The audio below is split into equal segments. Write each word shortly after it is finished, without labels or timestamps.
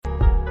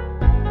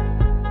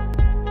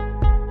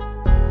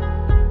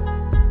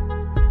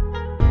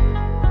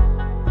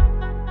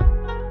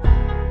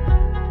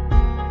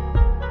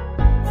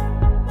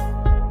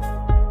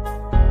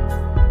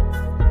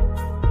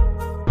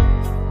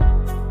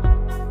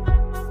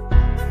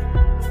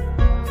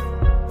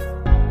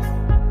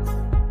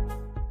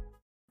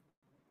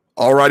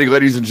All righty,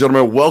 ladies and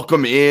gentlemen,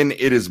 welcome in.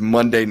 It is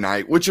Monday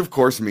night, which of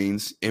course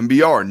means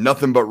NBR,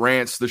 Nothing But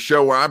Rants, the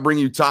show where I bring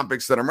you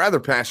topics that I'm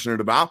rather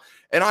passionate about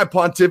and I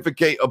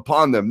pontificate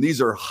upon them. These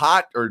are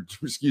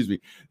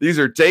these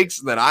are takes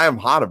that I am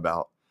hot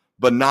about,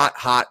 but not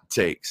hot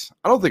takes.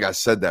 I don't think I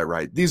said that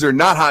right. These are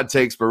not hot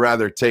takes, but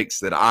rather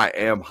takes that I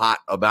am hot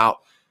about.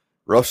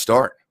 Rough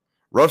start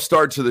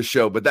to the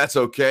show, but that's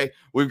okay.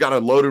 We've got a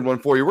loaded one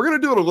for you. We're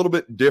going to do it a little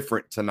bit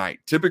different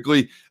tonight.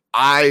 Typically,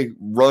 I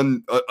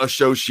run a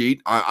show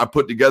sheet. I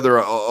put together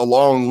a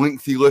long,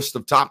 lengthy list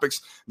of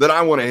topics that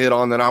I want to hit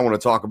on, that I want to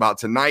talk about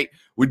tonight.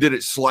 We did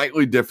it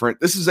slightly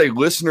different. This is a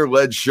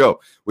listener-led show.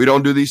 We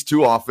don't do these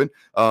too often.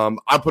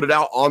 I put it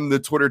out on the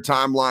Twitter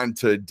timeline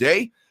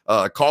today,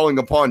 calling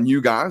upon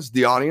you guys,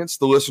 the audience,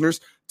 the listeners,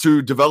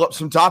 to develop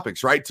some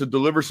topics, right? To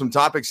deliver some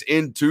topics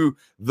into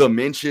the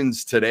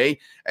mentions today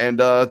and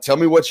tell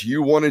me what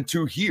you wanted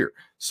to hear.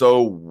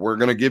 So we're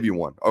going to give you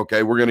one,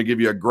 okay? We're going to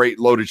give you a great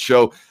loaded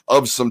show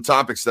of some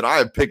topics that I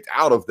have picked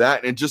out of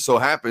that. And it just so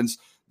happens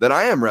that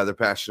I am rather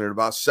passionate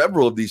about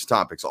several of these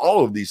topics,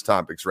 all of these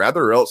topics,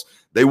 rather, or else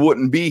they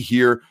wouldn't be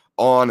here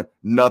on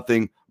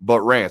Nothing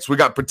But Rants. We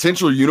got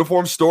potential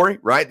uniform story,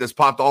 right? That's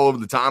popped all over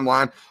the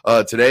timeline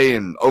today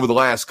and over the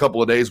last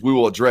couple of days. We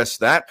will address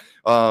that.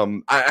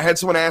 I had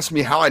someone ask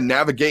me how I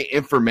navigate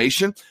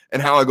information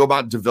and how I go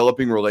about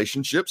developing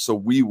relationships. So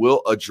we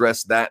will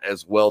address that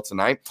as well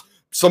tonight.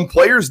 Some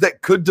players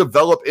that could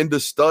develop into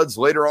studs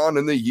later on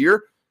in the year.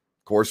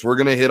 Of course, we're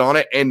going to hit on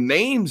it. And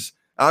names,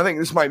 I think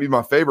this might be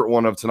my favorite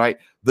one of tonight,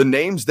 the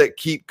names that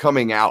keep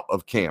coming out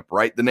of camp,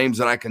 right? The names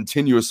that I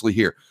continuously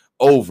hear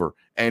over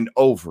and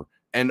over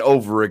and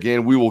over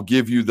again. We will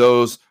give you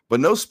those, but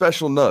no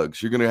special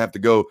nugs. You're going to have to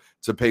go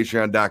to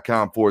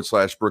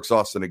patreon.com/Brooks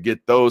Austin to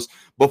get those.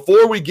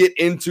 Before we get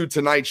into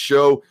tonight's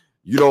show,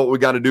 you know what we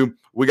got to do?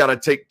 We got to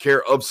take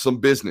care of some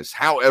business.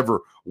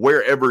 However,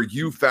 wherever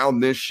you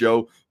found this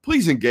show,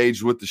 please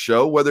engage with the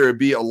show, whether it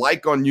be a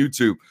like on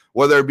YouTube,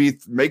 whether it be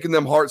making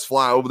them hearts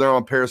fly over there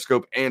on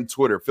Periscope and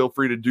Twitter. Feel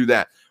free to do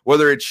that.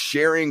 Whether it's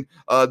sharing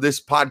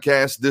this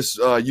podcast, this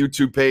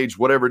YouTube page,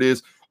 whatever it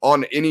is,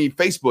 on any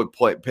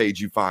Facebook page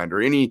you find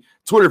or any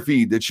Twitter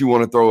feed that you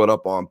want to throw it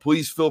up on,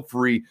 please feel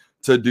free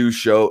to do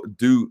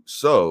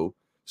so.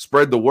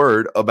 Spread the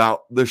word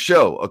about the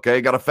show,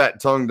 okay? Got a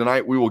fat tongue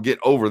tonight. We will get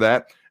over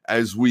that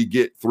as we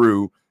get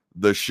through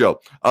the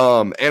show.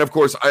 And of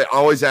course, I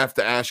always have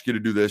to ask you to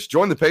do this.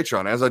 Join the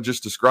Patreon, as I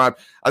just described.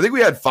 I think we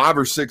had 5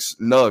 or 6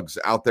 nugs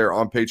out there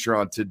on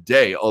Patreon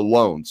today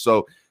alone.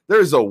 So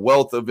there's a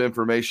wealth of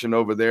information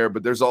over there,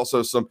 but there's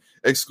also some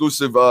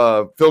exclusive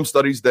film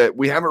studies that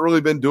we haven't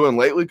really been doing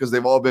lately because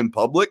they've all been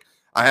public.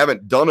 I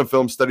haven't done a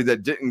film study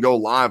that didn't go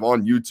live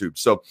on YouTube.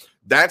 So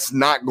that's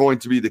not going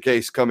to be the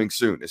case coming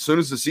soon. As soon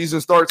as the season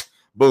starts,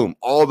 boom,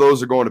 all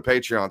those are going to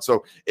Patreon.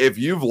 So if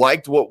you've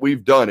liked what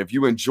we've done, if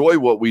you enjoy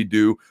what we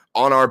do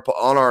on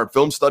our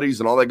film studies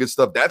and all that good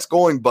stuff, that's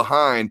going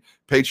behind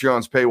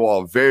Patreon's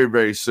paywall very,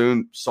 very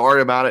soon.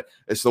 Sorry about it.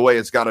 It's the way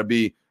it's got to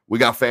be. We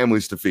got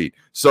families to feed.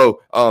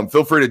 So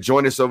feel free to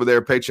join us over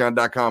there,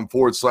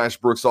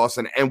 patreon.com/Brooks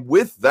Austin. And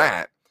with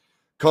that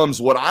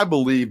comes what I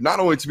believe not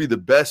only to be the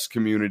best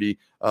community,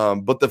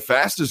 but the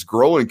fastest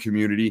growing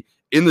community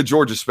in the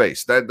Georgia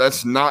space.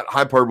 That's not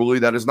hyperbole.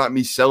 That is not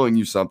me selling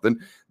you something.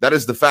 That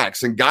is the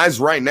facts. And guys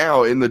right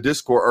now in the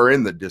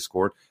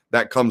Discord,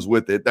 that comes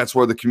with it. That's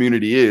where the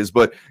community is.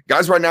 But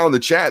guys right now in the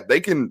chat, they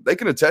can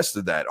attest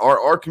to that.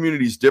 Our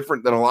community is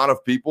different than a lot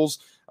of people's.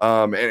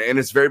 And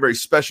it's very, very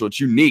special. It's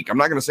unique. I'm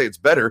not going to say it's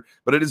better,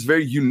 but it is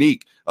very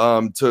unique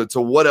to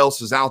what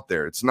else is out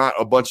there. It's not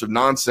a bunch of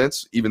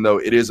nonsense, even though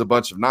it is a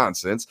bunch of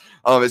nonsense.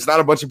 It's not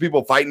a bunch of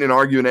people fighting and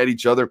arguing at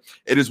each other.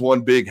 It is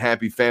one big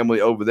happy family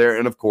over there.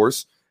 And of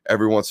course,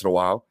 every once in a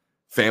while,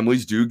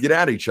 families do get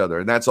at each other.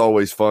 And that's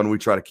always fun. We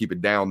try to keep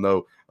it down,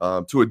 though,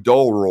 to a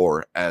dull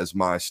roar, as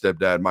my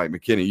stepdad, Mike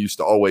McKinney, used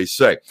to always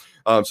say.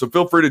 So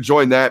feel free to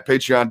join that,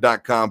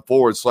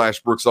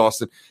 patreon.com/Brooks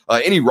Austin.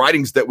 Any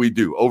writings that we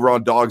do over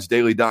on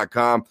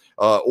dogsdaily.com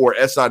or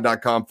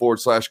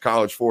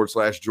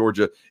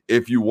si.com/college/Georgia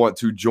if you want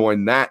to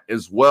join that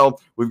as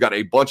well. We've got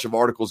a bunch of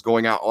articles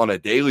going out on a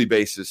daily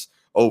basis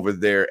over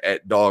there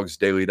at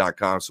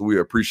dogsdaily.com. So we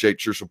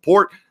appreciate your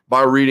support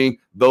by reading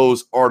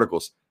those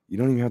articles. You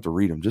don't even have to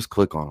read them. Just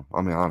click on them.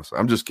 I mean, honestly,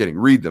 I'm just kidding.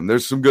 Read them.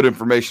 There's some good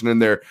information in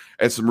there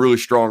and some really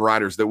strong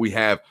writers that we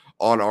have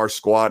on our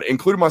squad,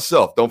 including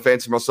myself. Don't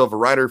fancy myself a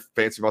writer,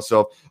 fancy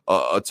myself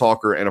a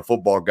talker and a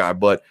football guy,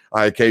 but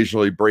I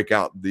occasionally break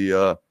out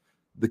the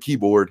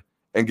keyboard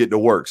and get to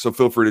work. So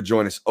feel free to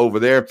join us over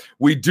there.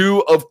 We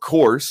do, of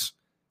course,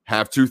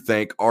 have to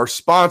thank our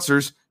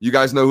sponsors. You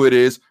guys know who it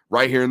is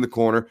right here in the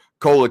corner.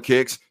 Cola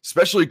Kicks,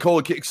 especially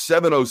Cola Kicks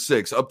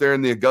 706 up there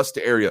in the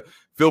Augusta area.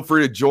 Feel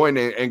free to join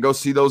and go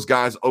see those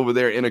guys over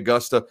there in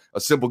Augusta. A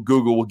simple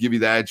Google will give you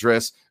the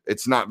address.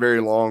 It's not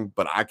very long,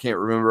 but I can't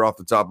remember off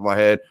the top of my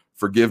head.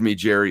 Forgive me,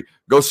 Jerry.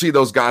 Go see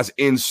those guys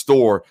in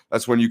store.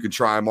 That's when you can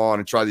try them on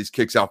and try these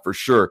kicks out for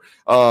sure.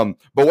 But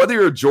whether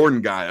you're a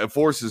Jordan guy, a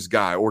Forces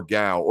guy or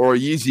gal, or a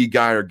Yeezy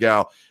guy or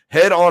gal,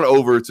 head on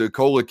over to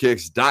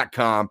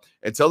colakicks.com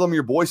and tell them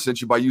your boy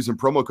sent you by using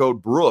promo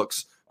code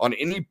Brooks. On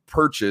any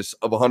purchase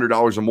of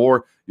 $100 or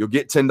more, you'll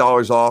get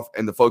 $10 off.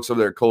 And the folks over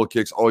there at Cola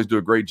Kicks always do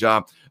a great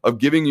job of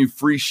giving you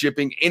free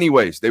shipping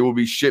anyways. They will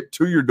be shipped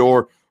to your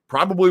door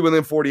probably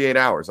within 48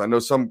 hours. I know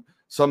some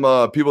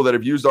people that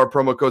have used our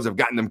promo codes have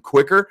gotten them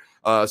quicker.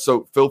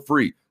 So feel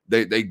free.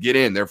 They get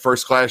in their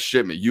first class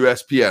shipment,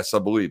 USPS, I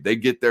believe. They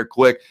get there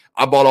quick.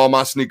 I bought all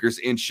my sneakers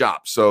in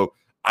shop. So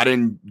I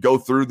didn't go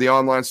through the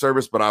online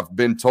service, but I've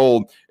been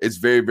told it's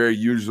very, very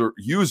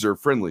user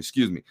friendly.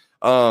 Excuse me.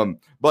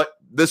 But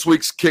this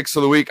week's kicks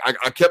of the week,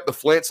 I kept the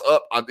Flints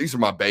up. These are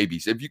my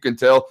babies. If you can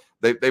tell,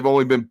 they've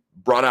only been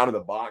brought out of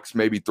the box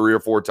maybe 3 or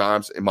 4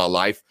 times in my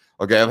life.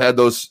 Okay, I've had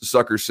those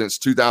suckers since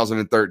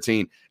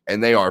 2013,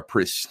 and they are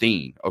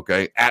pristine.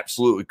 Okay,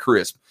 absolutely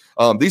crisp.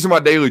 These are my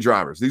daily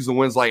drivers. These are the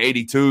ones like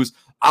 82s.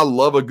 I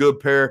love a good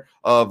pair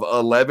of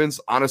 11s.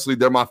 Honestly,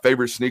 they're my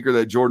favorite sneaker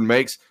that Jordan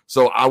makes.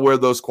 So I wear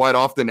those quite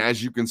often.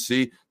 As you can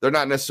see, they're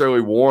not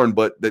necessarily worn,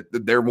 but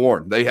they're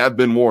worn. They have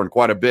been worn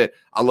quite a bit.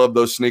 I love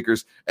those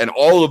sneakers. And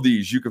all of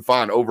these you can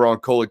find over on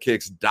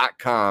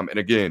colakicks.com. And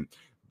again,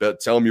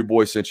 tell them your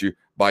boy sent you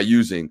by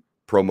using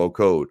promo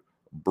code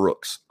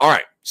Brooks. All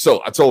right.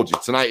 So I told you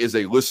tonight is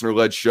a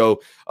listener-led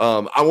show.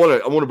 I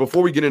want to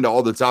before we get into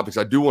all the topics,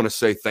 I do want to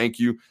say thank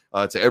you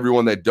to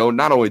everyone that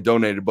not only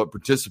donated but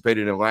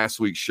participated in last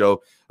week's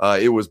show.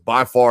 It was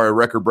by far a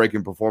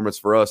record-breaking performance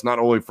for us, not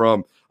only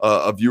from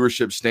a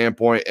viewership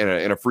standpoint and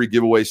a free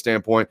giveaway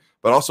standpoint,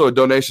 but also a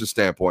donation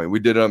standpoint. We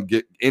did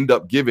end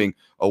up giving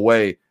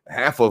away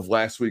half of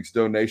last week's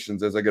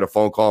donations. As I get a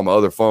phone call on my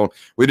other phone,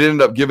 we did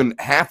end up giving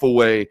half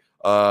away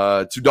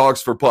to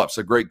Dogs for Pups,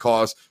 a great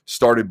cause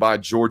started by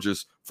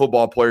Georgia's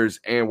football players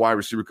and wide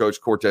receiver coach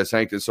Cortez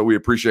Hankton. So we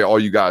appreciate all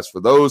you guys for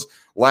those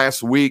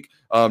last week.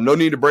 No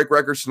need to break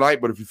records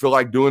tonight, but if you feel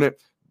like doing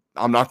it,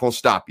 I'm not going to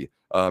stop you,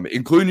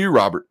 including you,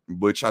 Robert,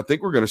 which I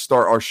think we're going to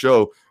start our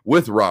show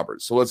with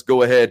Robert. So let's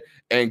go ahead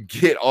and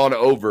get on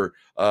over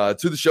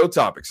to the show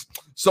topics.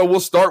 So we'll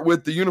start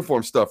with the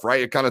uniform stuff,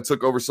 right? It kind of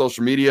took over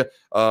social media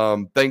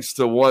thanks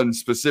to one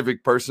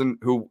specific person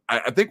who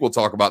I think we'll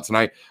talk about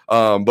tonight,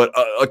 but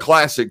a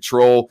classic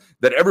troll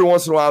that every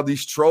once in a while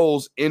these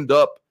trolls end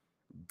up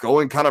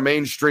going kind of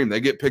mainstream.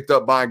 They get picked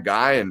up by a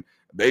guy and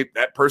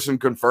that person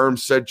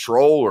confirms said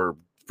troll or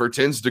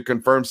pretends to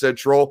confirm said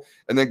troll,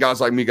 and then guys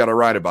like me got to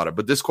write about it.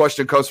 But this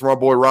question comes from our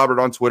boy Robert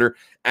on Twitter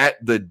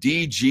at the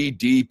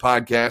DGD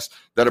Podcast.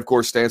 That, of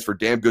course, stands for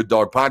Damn Good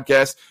Dog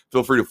Podcast.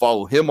 Feel free to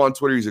follow him on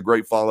Twitter. He's a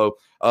great follow.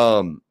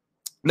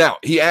 Now,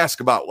 he asked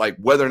about like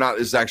whether or not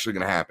this is actually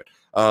going to happen.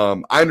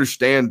 I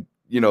understand,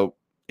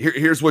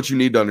 here's what you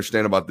need to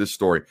understand about this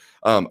story.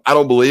 I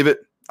don't believe it.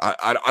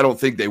 I don't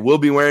think they will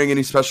be wearing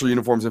any special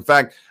uniforms. In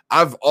fact,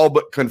 I've all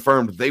but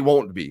confirmed they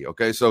won't be.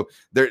 Okay, so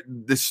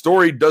this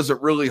story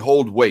doesn't really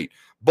hold weight.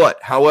 But,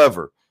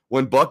 however,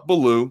 when Buck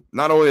Bellew,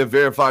 not only a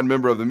verified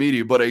member of the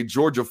media, but a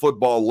Georgia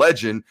football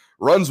legend,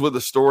 runs with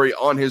a story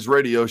on his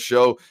radio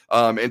show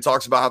and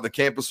talks about how the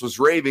campus was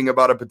raving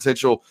about a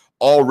potential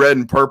all red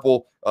and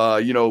purple,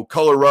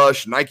 color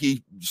rush.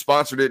 Nike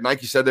sponsored it.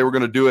 Nike said they were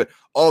going to do it,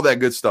 all that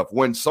good stuff.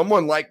 When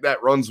someone like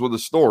that runs with a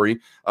story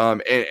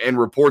and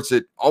reports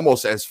it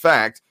almost as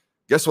fact,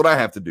 guess what I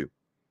have to do?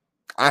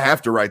 I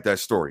have to write that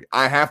story.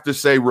 I have to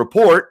say,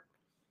 report,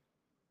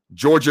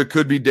 Georgia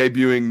could be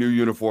debuting new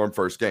uniform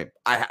first game.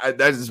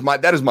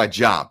 That is my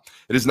job.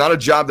 It is not a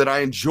job that I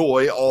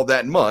enjoy all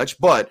that much,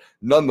 but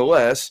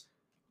nonetheless,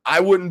 I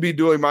wouldn't be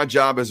doing my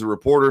job as a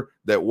reporter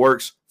that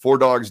works for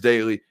Dogs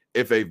Daily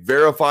if a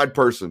verified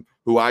person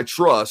who I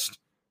trust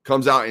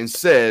comes out and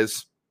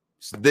says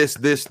this,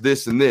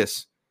 and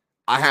this.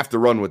 I have to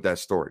run with that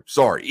story.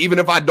 Sorry. Even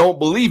if I don't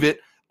believe it,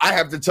 I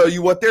have to tell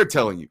you what they're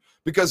telling you,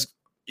 because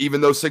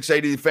even though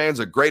 680 Fans,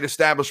 a great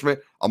establishment,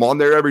 I'm on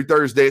there every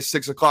Thursday at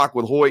 6 o'clock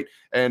with Hoyt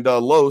and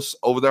Los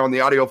over there on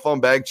the audio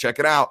phone bag. Check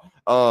it out.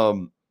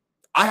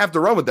 I have to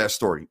run with that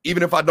story,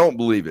 even if I don't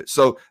believe it.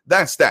 So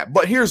that's that.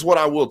 But here's what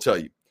I will tell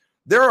you.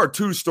 There are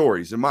 2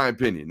 stories, in my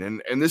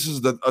opinion, and this is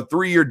a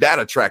 3-year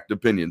data tracked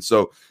opinion.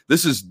 So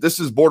this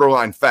is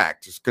borderline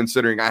fact, just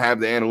considering I have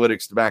the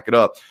analytics to back it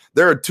up.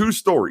 There are 2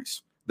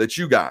 stories that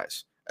you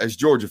guys, as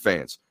Georgia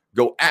fans,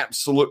 go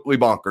absolutely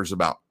bonkers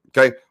about.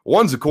 Okay,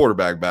 one's a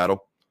quarterback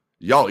battle.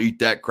 Y'all eat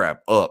that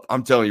crap up.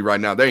 I'm telling you right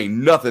now, there ain't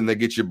nothing that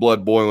gets your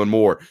blood boiling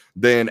more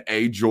than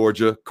a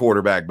Georgia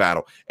quarterback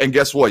battle. And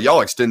guess what?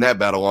 Y'all extend that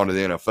battle onto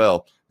the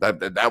NFL.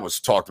 That was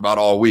talked about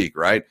all week,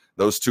 right?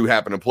 Those 2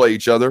 happen to play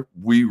each other.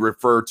 We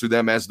refer to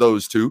them as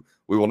those 2.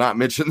 We will not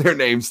mention their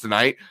names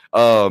tonight.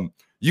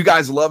 You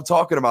guys love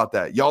talking about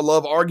that. Y'all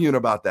love arguing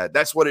about that.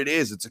 That's what it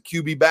is. It's a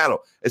QB battle.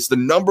 It's the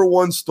number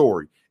one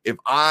story. If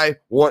I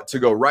want to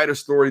go write a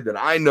story that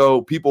I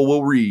know people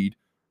will read,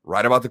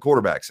 write about the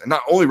quarterbacks. And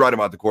not only write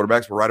about the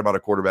quarterbacks, but write about a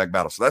quarterback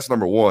battle. So that's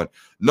number 1.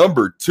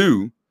 Number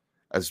 2,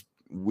 as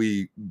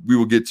we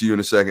will get to you in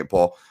a second,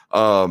 Paul.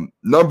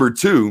 Number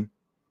 2,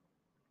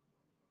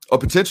 a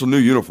potential new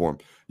uniform,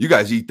 you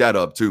guys eat that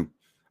up too.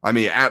 I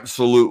mean,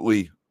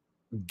 absolutely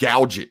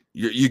gouge it.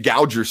 You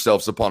gouge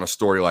yourselves upon a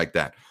story like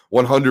that,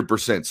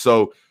 100%.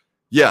 So,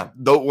 yeah,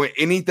 though when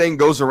anything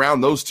goes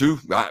around those two,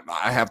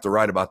 I have to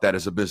write about that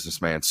as a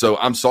businessman. So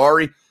I'm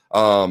sorry.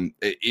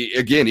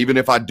 Again, even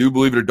if I do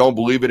believe it or don't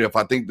believe it, if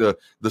I think the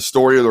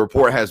story of the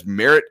report has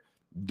merit,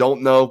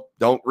 don't know,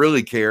 don't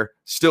really care,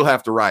 still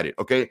have to write it.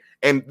 Okay.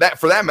 And that,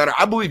 for that matter,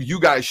 I believe you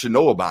guys should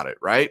know about it,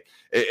 right?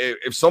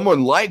 If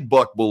someone like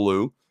Buck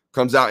Bellew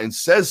comes out and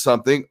says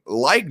something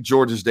like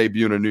Georgia's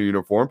debut in a new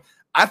uniform,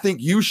 I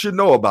think you should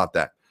know about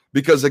that,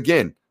 because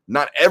again,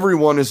 not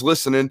everyone is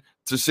listening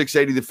to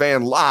 680 The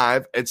Fan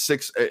live at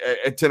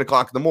 10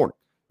 o'clock in the morning.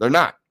 They're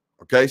not.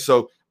 Okay.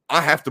 So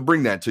I have to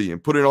bring that to you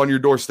and put it on your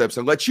doorsteps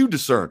and let you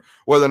discern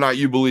whether or not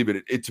you believe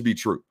it to be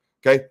true.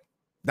 Okay.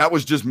 That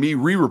was just me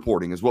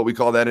re-reporting, is what we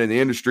call that in the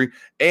industry.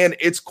 And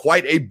it's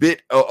quite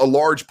a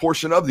large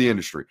portion of the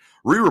industry.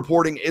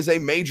 Re-reporting is a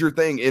major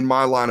thing in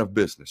my line of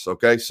business.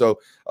 Okay. So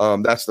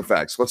that's the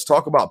facts. Let's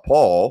talk about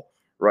Paul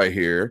right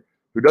here,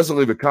 who doesn't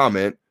leave a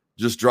comment,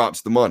 just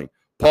drops the money.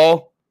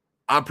 Paul,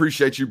 I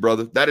appreciate you,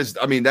 brother.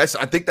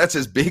 I think that's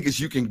as big as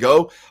you can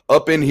go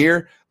up in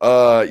here,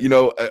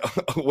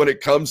 when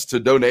it comes to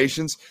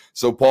donations.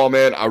 So Paul,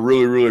 man, I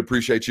really, really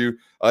appreciate you.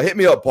 Hit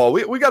me up, Paul.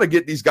 We got to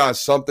get these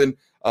guys something.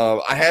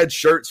 I had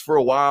shirts for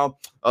a while.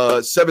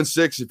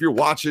 7-6, if you're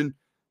watching,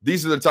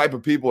 these are the type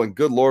of people, and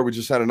good Lord, we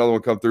just had another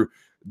one come through.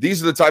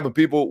 These are the type of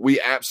people we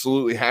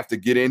absolutely have to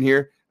get in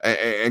here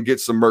and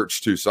get some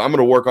merch too. So I'm going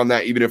to work on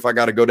that, even if I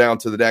got to go down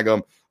to the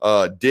daggum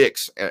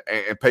Dick's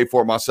and pay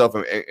for it myself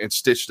and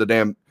stitch the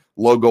damn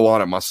logo on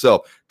it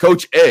myself.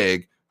 Coach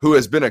Egg, who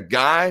has been a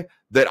guy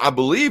that I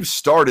believe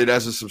started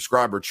as a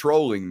subscriber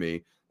trolling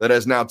me, that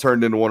has now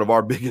turned into one of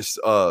our biggest,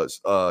 what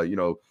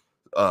do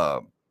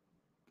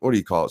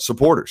you call it?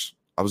 Supporters.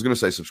 I was going to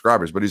say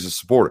subscribers, but he's a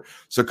supporter.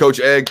 So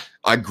Coach Egg,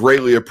 I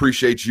greatly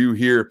appreciate you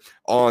here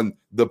on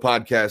the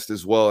podcast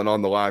as well and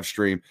on the live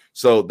stream.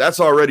 So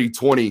that's already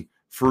 20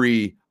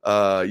 free,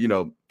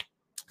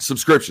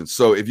 subscriptions.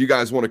 So if you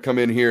guys want to come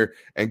in here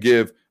and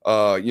give,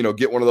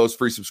 get one of those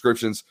free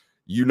subscriptions,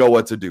 you know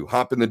what to do.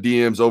 Hop in the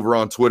DMs over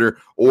on Twitter,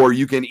 or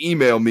you can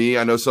email me.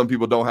 I know some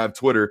people don't have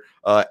Twitter.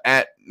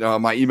 My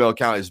email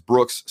account is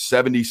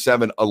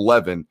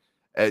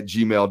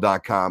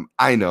brooks7711@gmail.com.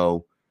 I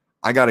know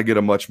I got to get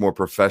a much more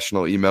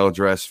professional email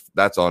address.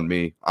 That's on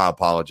me. I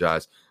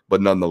apologize,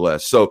 but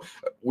nonetheless. So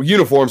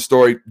uniform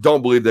story,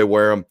 don't believe they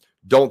wear them.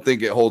 Don't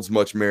think it holds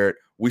much merit.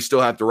 We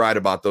still have to write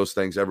about those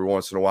things every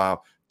once in a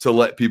while to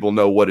let people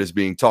know what is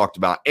being talked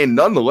about. And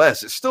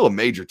nonetheless, it's still a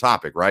major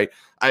topic, right?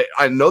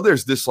 I know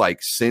there's this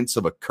like sense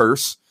of a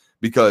curse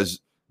because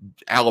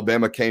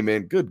Alabama came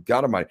in. Good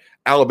God Almighty.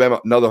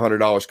 Alabama, another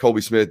 $100.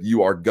 Colby Smith,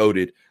 you are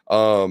goated.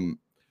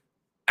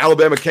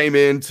 Alabama came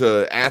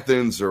into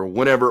Athens or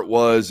whenever it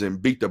was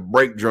and beat the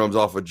brake drums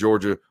off of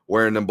Georgia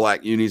wearing them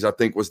black unis, I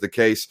think was the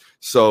case.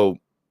 So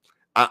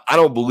I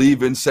don't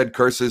believe in said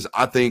curses.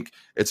 I think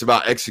it's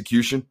about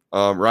execution,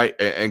 right?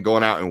 And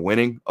going out and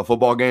winning a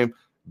football game.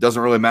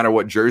 Doesn't really matter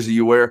what jersey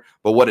you wear,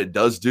 but what it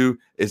does do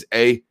is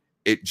it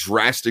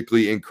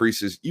drastically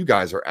increases. You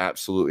guys are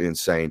absolutely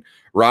insane.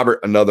 Robert,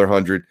 another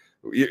 100.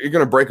 You're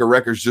going to break a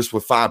record just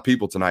with 5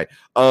 people tonight.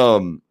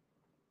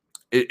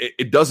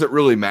 It doesn't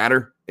really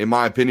matter, in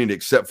my opinion,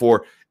 except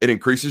for it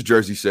increases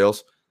jersey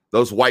sales.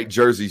 Those white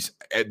jerseys,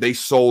 they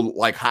sold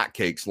like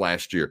hotcakes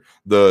last year.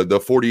 The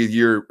 40th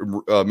year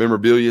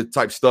memorabilia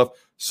type stuff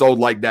sold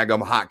like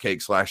daggum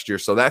hotcakes last year.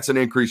 So that's an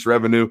increased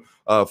revenue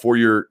for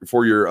your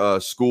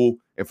school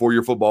and for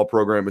your football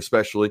program,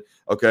 especially.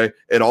 Okay,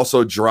 it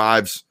also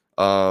drives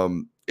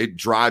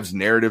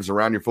narratives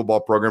around your football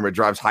program. It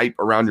drives hype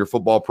around your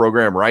football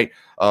program, right?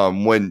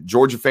 When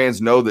Georgia fans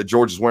know that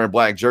Georgia's wearing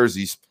black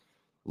jerseys,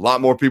 a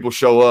lot more people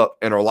show up,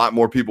 and a lot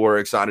more people are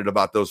excited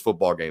about those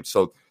football games.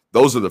 So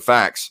those are the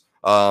facts.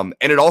 And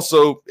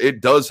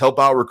it does help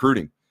out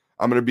recruiting.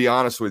 I'm going to be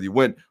honest with you.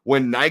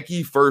 When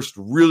Nike first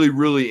really,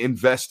 really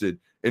invested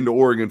into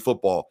Oregon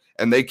football,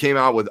 and they came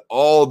out with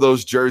all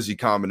those jersey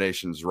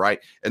combinations, right?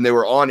 And they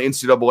were on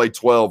NCAA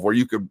 12, where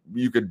you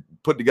could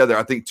put together,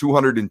 I think,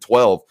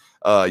 212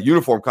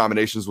 uniform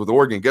combinations with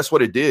Oregon. Guess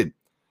what it did?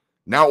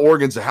 Now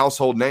Oregon's a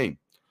household name.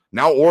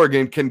 Now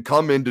Oregon can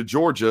come into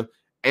Georgia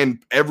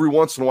and every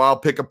once in a while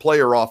pick a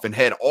player off and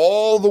head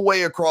all the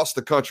way across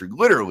the country,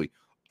 literally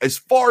as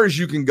far as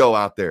you can go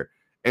out there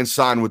and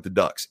sign with the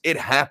Ducks. It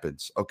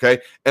happens, okay?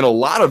 And a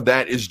lot of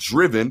that is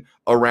driven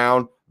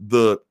around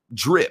the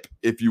drip,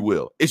 if you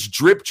will. It's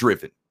drip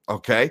driven,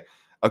 okay?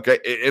 Okay,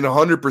 and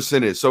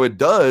 100% is. So it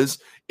does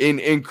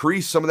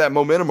increase some of that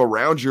momentum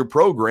around your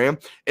program,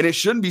 and it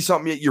shouldn't be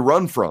something that you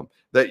run from,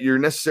 that you're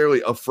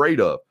necessarily afraid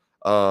of.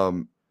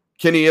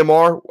 Kenny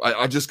MR,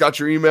 I just got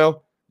your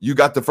email. You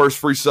got the first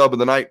free sub of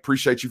the night.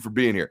 Appreciate you for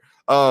being here.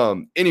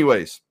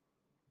 Anyways,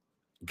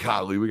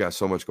 golly, we got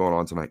so much going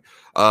on tonight.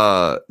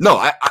 No,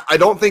 I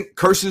don't think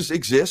curses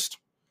exist.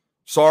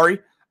 Sorry.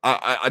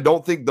 I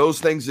don't think those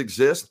things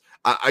exist.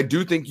 I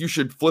do think you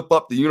should flip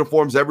up the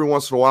uniforms every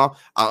once in a while.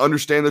 I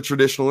understand the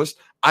traditionalist.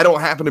 I don't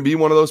happen to be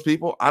one of those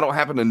people. I don't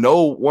happen to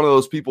know one of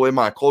those people in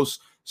my close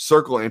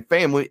circle and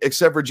family,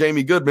 except for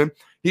Jamie Goodman.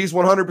 He's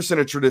 100%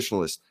 a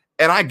traditionalist,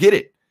 and I get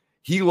it.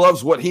 He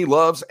loves what he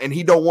loves, and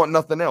he don't want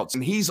nothing else.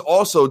 And he's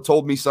also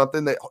told me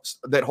something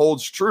that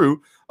holds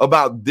true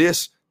about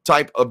this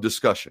type of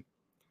discussion.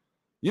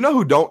 You know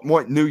who don't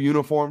want new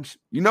uniforms?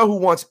 You know who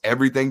wants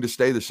everything to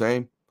stay the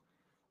same?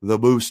 The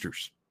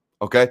boosters.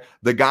 Okay,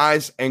 the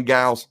guys and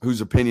gals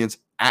whose opinions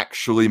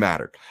actually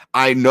matter.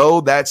 I know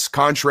that's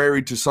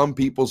contrary to some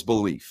people's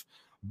belief,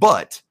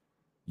 but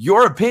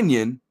your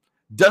opinion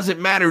doesn't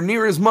matter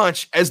near as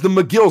much as the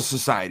McGill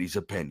Society's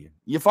opinion.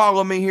 You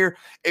follow me here?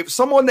 If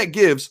someone that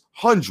gives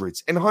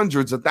hundreds and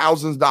hundreds of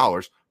thousands of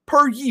dollars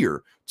per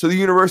year to the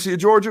University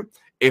of Georgia,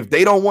 if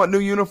they don't want new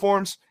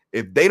uniforms,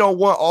 if they don't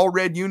want all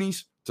red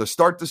unis to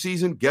start the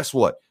season, guess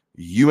what?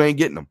 You ain't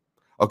getting them.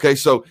 Okay,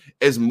 so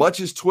as much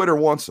as Twitter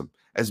wants them,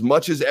 as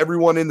much as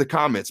everyone in the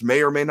comments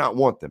may or may not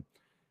want them,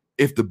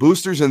 if the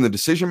boosters and the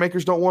decision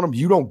makers don't want them,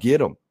 you don't get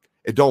them.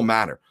 It don't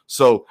matter.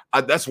 So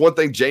that's one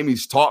thing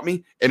Jamie's taught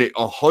me, and it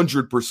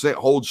 100%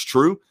 holds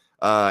true.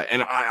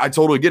 And I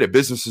totally get it.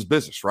 Business is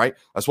business, right?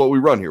 That's what we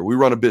run here. We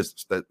run a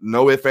business that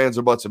no ifs, ands,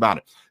 or buts about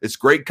it. It's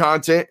great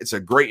content. It's a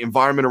great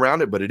environment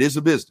around it, but it is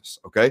a business,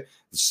 okay?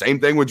 The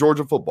same thing with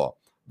Georgia football.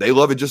 They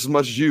love it just as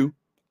much as you.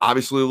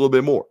 Obviously a little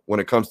bit more when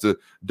it comes to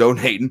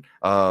donating,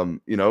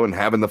 and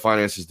having the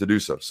finances to do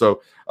so.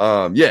 So,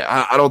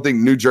 I don't think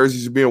new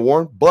jerseys are being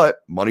worn,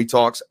 but money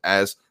talks,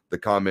 as the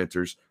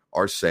commenters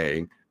are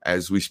saying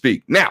as we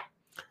speak. Now,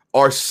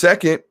 our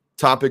second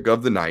topic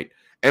of the night,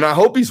 and I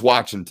hope he's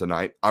watching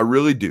tonight. I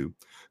really do,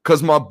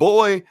 because my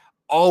boy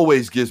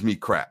always gives me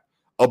crap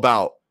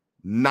about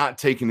not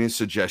taking his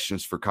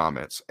suggestions for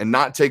comments and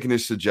not taking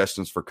his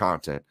suggestions for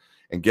content.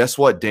 And guess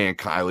what, Dan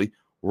Kiley?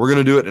 We're going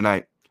to do it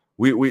tonight.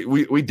 We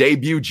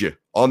debuted you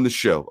on the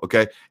show,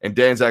 okay? And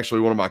Dan's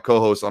actually one of my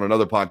co-hosts on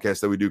another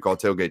podcast that we do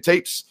called Tailgate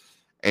Tapes,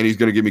 and he's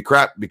going to give me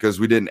crap because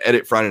we didn't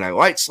edit Friday Night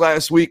Lights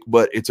last week,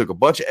 but it took a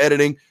bunch of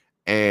editing,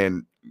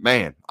 and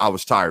man, I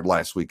was tired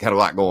last week. Had a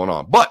lot going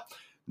on. But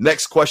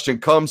next question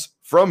comes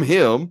from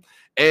him,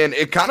 and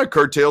it kind of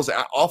curtails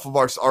off of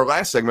our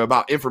last segment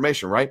about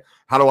information, right?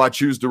 How do I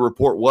choose to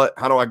report what?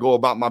 How do I go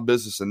about my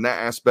business in that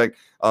aspect?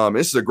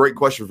 This is a great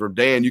question from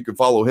Dan. You can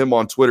follow him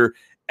on Twitter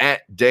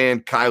at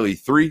Dan Kiley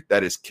 3.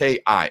 That is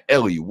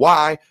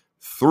Kiley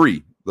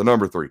 3, the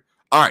number 3.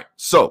 All right,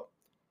 so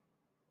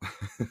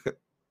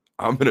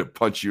I'm going to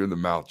punch you in the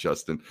mouth,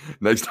 Justin.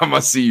 Next time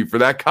I see you for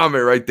that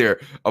comment right there,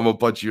 I'm going to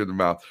punch you in the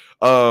mouth.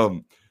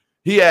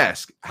 He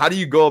asked, how do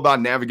you go about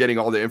navigating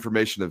all the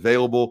information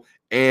available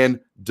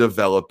and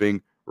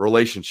developing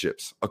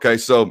relationships? Okay,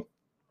 so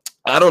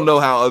I don't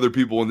know how other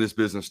people in this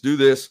business do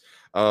this,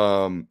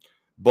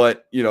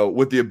 but,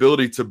 with the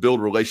ability to build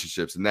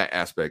relationships in that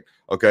aspect,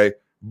 okay?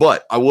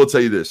 But I will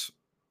tell you this,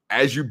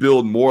 as you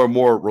build more and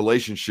more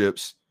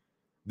relationships,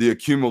 the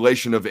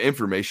accumulation of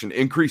information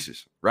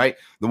increases, right?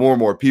 The more and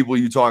more people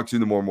you talk to,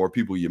 the more and more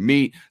people you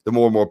meet, the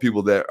more and more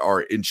people that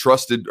are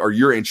entrusted, or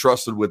you're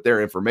entrusted with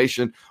their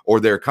information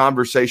or their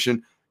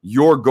conversation,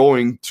 you're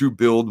going to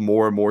build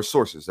more and more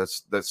sources.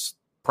 That's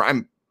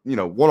prime,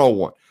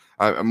 101.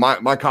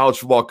 My college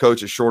football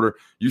coach at Shorter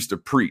used to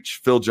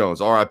preach. Phil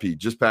Jones, RIP,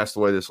 just passed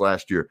away this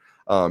last year.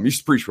 Used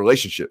to preach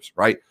relationships,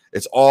 right?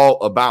 It's all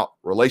about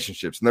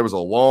relationships. And there was a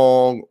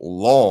long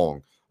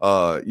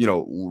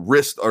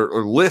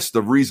list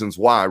of reasons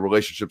why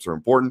relationships are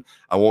important.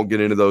 I won't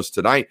get into those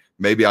tonight.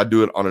 Maybe I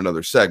do it on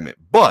another segment,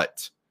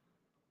 but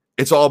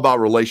it's all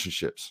about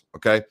relationships.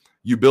 Okay.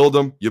 You build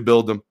them, you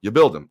build them, you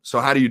build them. So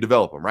how do you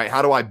develop them, right?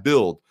 How do I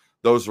build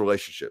those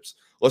relationships?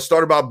 Let's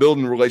start about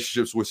building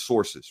relationships with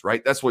sources,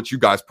 right? That's what you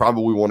guys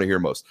probably want to hear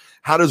most.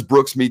 How does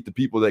Brooks meet the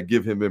people that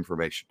give him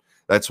information?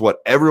 That's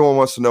what everyone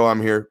wants to know.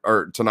 I'm here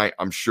tonight,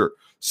 I'm sure.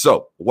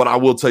 So what I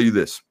will tell you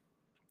this,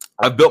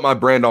 I've built my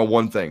brand on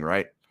one thing,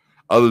 right?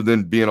 Other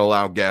than being a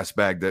loud gas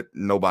bag that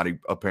nobody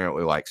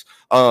apparently likes.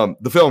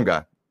 The Film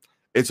Guy.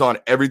 It's on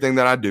everything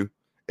that I do.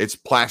 It's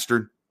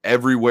plastered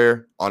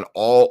everywhere on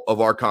all of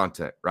our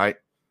content, right?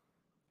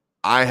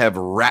 I have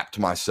wrapped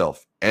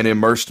myself and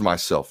immersed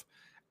myself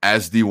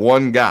as the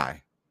one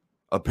guy,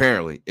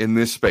 apparently, in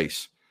this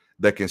space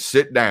that can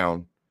sit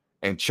down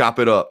and chop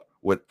it up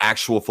with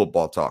actual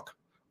football talk.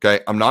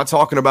 Okay. I'm not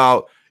talking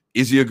about,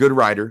 is he a good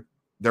writer?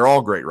 They're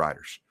all great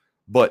writers.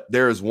 But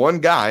there is one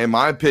guy, in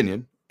my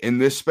opinion, in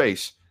this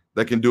space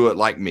that can do it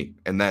like me,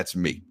 and that's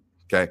me.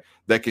 Okay.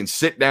 That can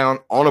sit down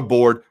on a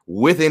board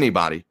with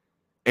anybody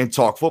and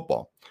talk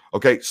football.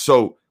 Okay.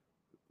 So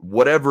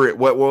whether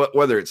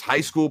it's high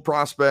school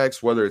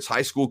prospects, whether it's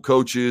high school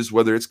coaches,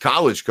 whether it's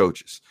college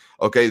coaches,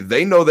 okay,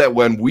 they know that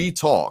when we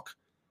talk,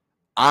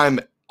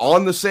 I'm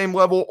on the same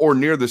level or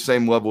near the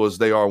same level as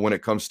they are when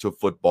it comes to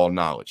football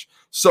knowledge.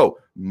 So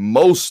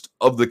most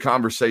of the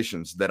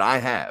conversations that I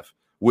have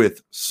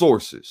with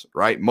sources,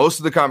 right? Most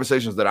of the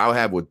conversations that I'll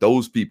have with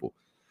those people,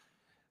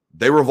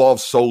 they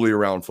revolve solely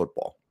around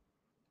football.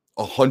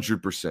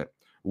 100%.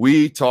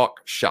 We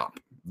talk shop.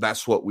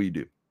 That's what we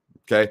do.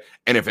 Okay.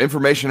 And if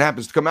information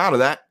happens to come out of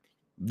that,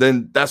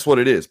 then that's what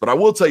it is. But I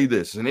will tell you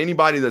this, and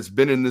anybody that's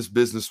been in this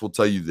business will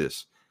tell you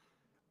this.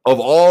 Of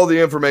all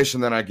the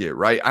information that I get,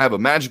 right? I have a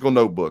magical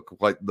notebook,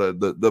 like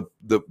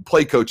the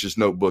play coach's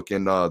notebook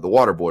in the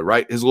Water Boy,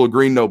 right? His little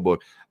green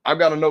notebook. I've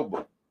got a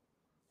notebook.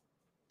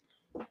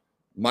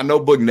 My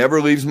notebook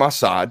never leaves my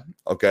side.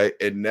 Okay.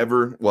 It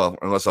never, well,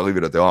 unless I leave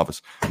it at the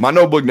office. My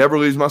notebook never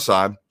leaves my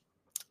side.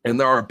 And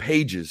there are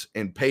pages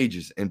and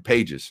pages and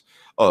pages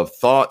of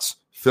thoughts,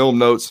 film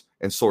notes,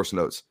 and source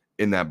notes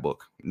in that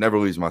book. It never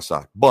leaves my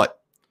side. But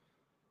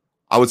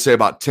I would say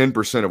about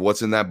 10% of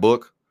what's in that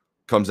book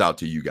comes out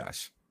to you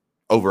guys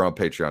over on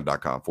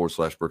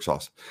patreon.com/Brooks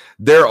Austin.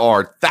 There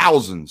are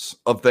thousands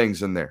of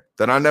things in there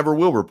that I never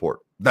will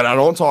report, that I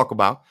don't talk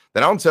about,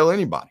 that I don't tell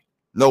anybody.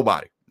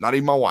 Nobody, not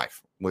even my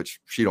wife,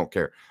 which she don't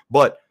care,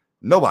 but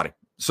nobody.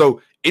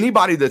 So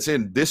anybody that's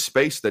in this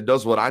space that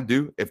does what I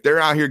do, if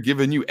they're out here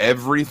giving you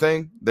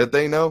everything that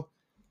they know,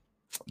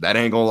 that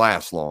ain't going to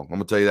last long. I'm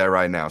going to tell you that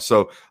right now.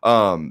 So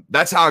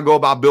that's how I go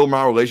about building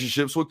my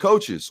relationships with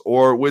coaches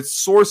or with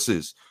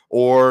sources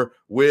or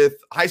with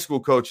high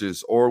school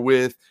coaches or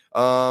with,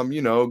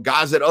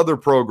 guys at other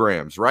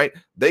programs, right?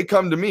 They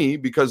come to me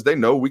because they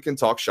know we can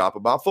talk shop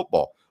about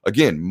football.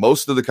 Again,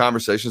 most of the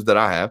conversations that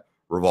I have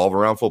revolve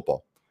around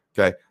football.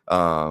 Okay.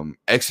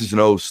 X's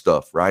and O's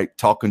stuff, right?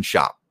 Talking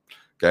shop.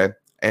 Okay.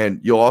 And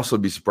you'll also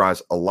be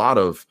surprised. A lot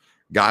of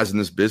guys in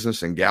this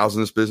business and gals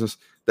in this business,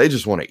 they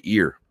just want to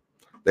ear.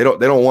 They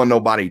don't want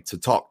nobody to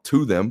talk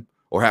to them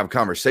or have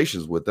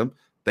conversations with them.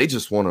 They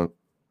just want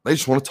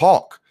to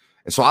talk.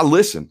 And so I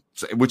listen,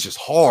 which is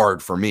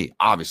hard for me.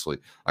 Obviously,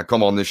 I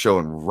come on this show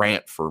and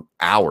rant for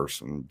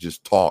hours and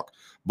just talk,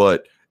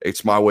 but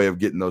it's my way of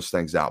getting those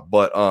things out.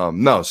 But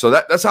no, so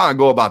that's how I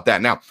go about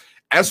that. Now,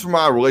 as for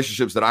my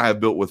relationships that I have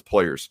built with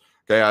players,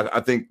 okay, I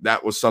think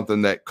that was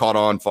something that caught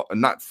on,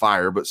 not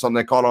fire, but something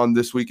that caught on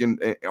this week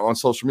on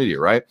social media,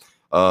 right?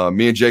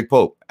 Me and Jake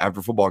Pope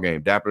after football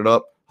game, dapping it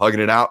up, hugging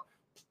it out,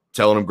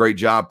 telling him great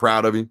job,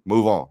 proud of you,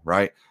 move on,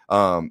 right?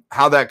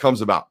 How that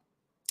comes about.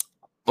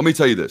 Let me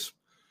tell you this.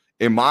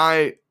 In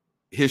my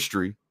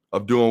history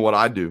of doing what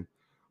I do,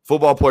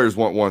 football players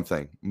want one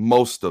thing.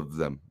 Most of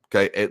them,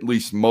 okay, at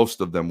least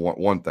most of them want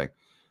one thing.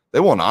 They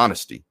want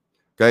honesty,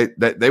 okay?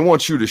 They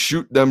want you to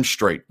shoot them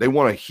straight. They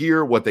want to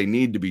hear what they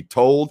need to be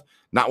told,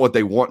 not what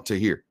they want to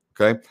hear,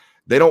 okay?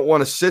 They don't want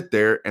to sit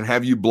there and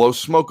have you blow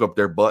smoke up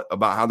their butt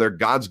about how they're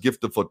God's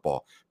gift to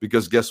football,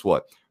 because guess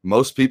what?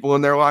 Most people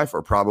in their life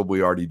are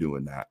probably already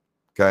doing that,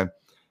 okay?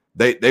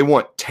 They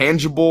want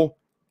tangible,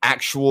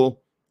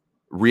 actual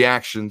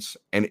reactions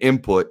and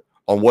input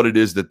on what it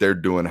is that they're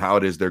doing, how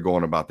it is they're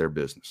going about their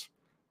business.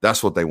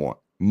 That's what they want.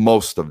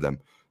 Most of them.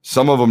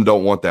 Some of them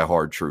don't want that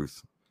hard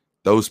truth.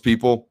 Those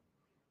people,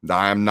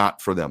 I am not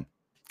for them.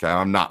 Okay.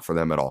 I'm not for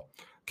them at all.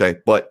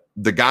 Okay. But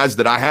the guys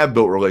that I have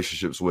built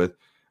relationships with,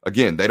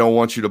 again, they don't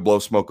want you to blow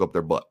smoke up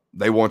their butt.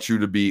 They want you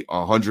to be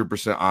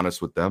 100%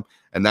 honest with them.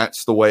 And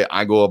that's the way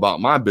I go about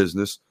my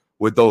business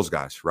with those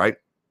guys, right?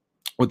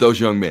 With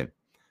those young men.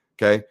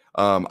 Okay.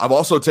 I've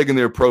also taken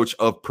the approach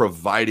of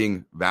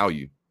providing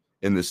value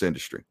in this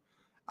industry.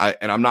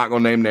 And I'm not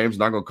going to name names,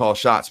 not going to call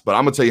shots, but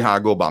I'm going to tell you how I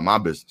go about my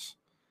business.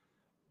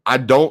 I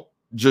don't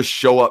just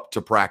show up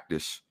to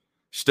practice,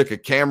 stick a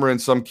camera in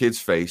some kid's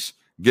face,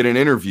 get an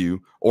interview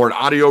or an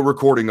audio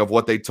recording of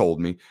what they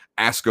told me,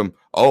 ask them,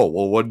 oh,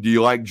 well, what do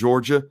you like,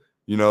 Georgia?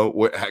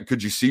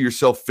 Could you see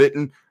yourself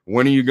fitting?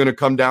 When are you going to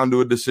come down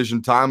to a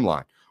decision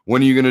timeline?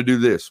 When are you going to do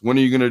this? When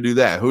are you going to do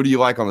that? Who do you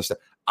like on the staff?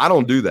 I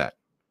don't do that.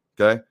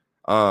 Okay.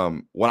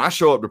 When I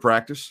show up to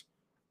practice,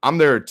 I'm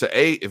there to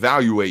A,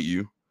 evaluate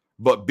you,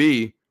 but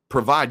B,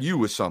 provide you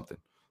with something.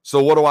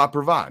 So what do I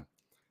provide?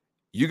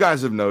 You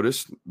guys have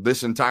noticed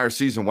this entire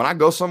season, when I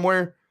go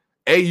somewhere,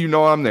 A,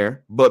 I'm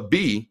there, but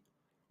B,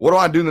 what do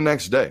I do the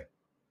next day?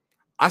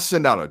 I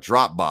send out a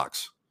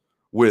Dropbox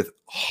with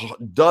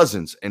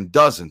dozens and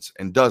dozens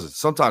and dozens,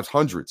 sometimes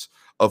hundreds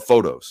of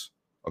photos.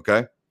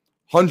 Okay.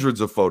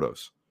 Hundreds of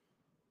photos.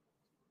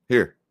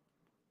 Here,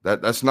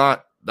 that's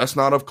not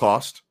of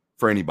cost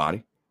for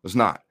anybody. It's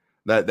not.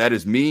 That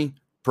is me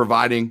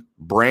providing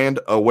brand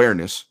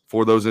awareness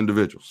for those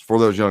individuals, for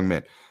those young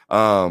men.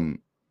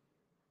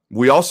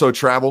 We also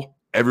travel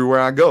everywhere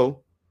I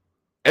go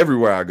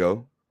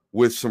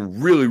with some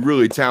really,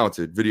 really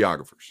talented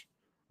videographers,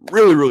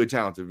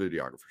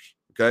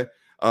 Okay.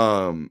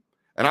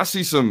 And I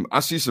see some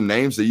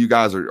names that you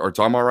guys are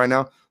talking about right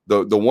now.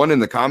 The one in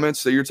the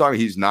comments that you're talking,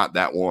 he's not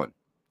that one.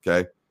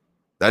 Okay.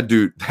 That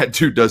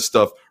dude does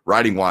stuff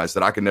writing wise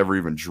that I can never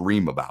even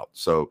dream about.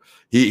 So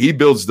he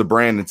builds the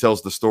brand and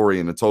tells the story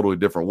in a totally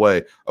different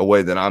way, a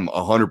way that I'm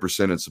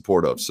 100% in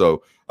support of.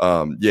 So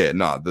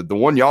the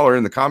one y'all are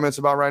in the comments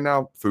about right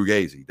now,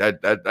 Fugazi,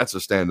 that's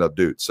a stand up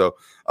dude. So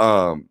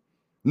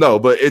no,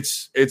 but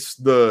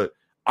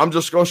I'm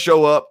just going to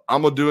show up.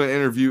 I'm going to do an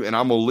interview and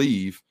I'm going to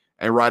leave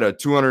and write a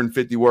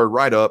 250 word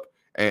write up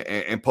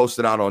and post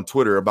it out on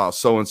Twitter about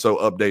so-and-so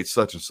updates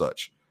such and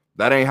such.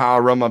 That ain't how I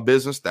run my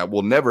business. That's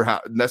never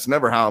how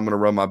I'm going to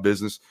run my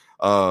business.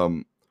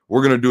 We're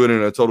we're going to do it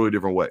in a totally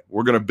different way.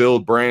 We're going to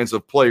build brands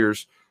of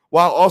players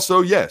while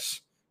also,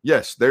 yes,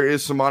 there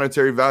is some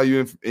monetary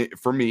value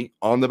for me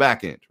on the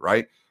back end,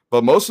 right?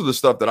 But most of the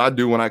stuff that I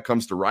do when it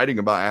comes to writing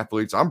about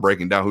athletes, I'm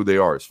breaking down who they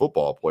are as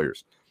football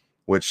players,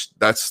 which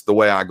that's the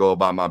way I go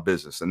about my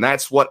business. And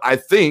that's what I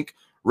think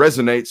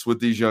resonates with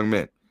these young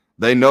men.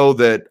 They know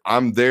that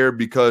I'm there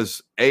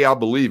because A, I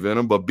believe in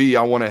them, but B,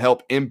 I want to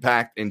help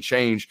impact and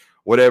change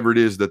whatever it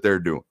is that they're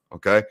doing.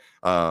 Okay.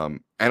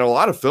 And a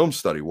lot of film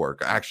study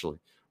work, actually.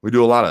 We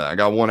do a lot of that. I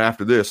got one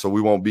after this, so we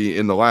won't be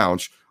in the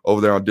lounge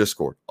over there on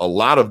Discord. A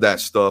lot of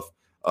that stuff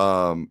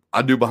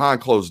I do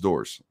behind closed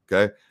doors.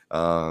 Okay.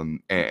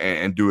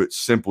 And do it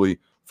simply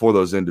for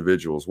those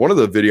individuals. One of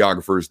the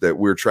videographers that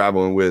we're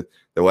traveling with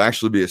that will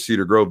actually be at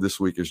Cedar Grove this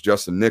week is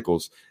Justin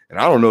Nichols. And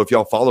I don't know if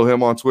y'all follow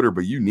him on Twitter,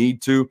 but you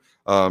need to.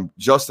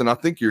 Justin, I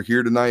think you're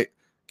here tonight.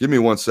 Give me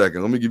 1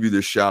 second. Let me give you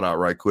this shout out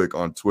right quick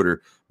on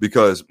Twitter,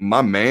 because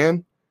my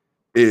man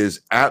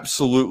is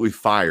absolutely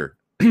fire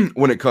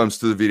when it comes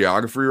to the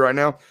videography right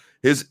now.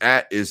 His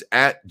 @ is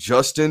 @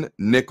 Justin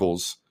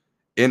Nichols,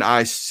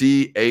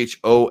 NICHOLS_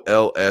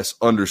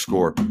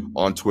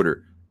 on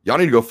Twitter. Y'all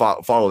need to go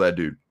follow that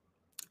dude,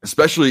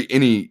 especially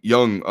any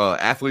young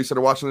athletes that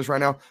are watching this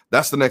right now.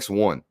 That's the next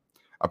one.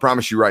 I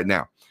promise you right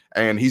now.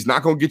 And he's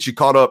not going to get you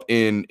caught up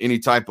in any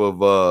type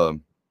of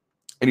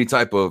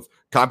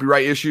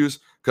copyright issues,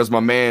 because my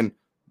man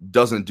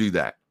doesn't do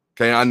that.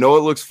 Okay. I know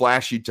it looks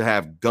flashy to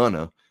have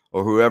Gunna,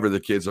 or whoever the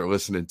kids are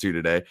listening to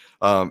today,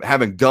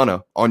 having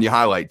Gunna on your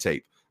highlight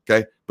tape.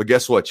 Okay. But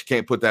guess what? You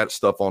can't put that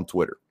stuff on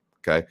Twitter.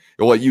 Okay.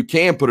 Well, you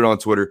can put it on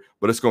Twitter,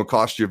 but it's going to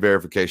cost you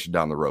verification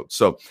down the road.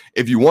 So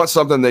if you want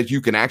something that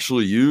you can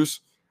actually use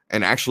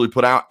and actually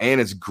put out,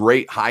 and it's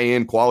great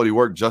high-end quality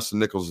work, Justin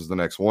Nichols is the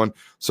next one.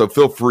 So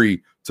feel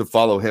free to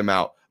follow him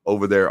out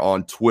over there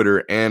on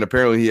Twitter. And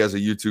apparently he has a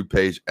YouTube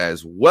page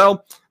as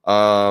well.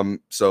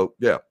 So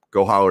yeah,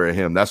 go holler at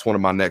him. That's one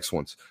of my next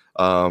ones.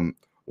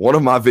 One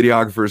of my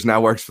videographers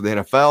now works for the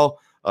NFL.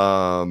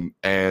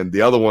 And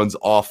the other one's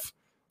off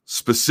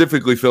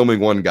specifically filming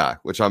one guy,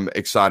 which I'm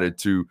excited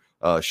to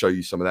show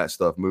you some of that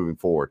stuff moving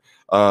forward.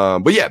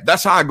 But yeah,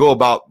 that's how I go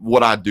about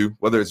what I do,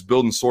 whether it's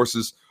building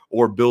sources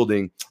or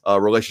building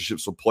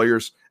relationships with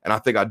players. And I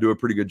think I do a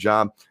pretty good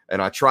job,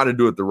 and I try to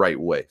do it the right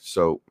way.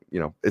 So, you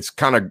know, it's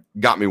kind of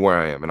got me where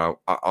I am, and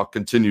I'll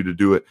continue to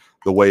do it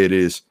the way it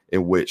is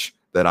in which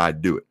that I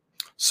do it.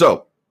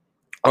 So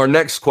our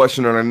next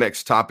question on our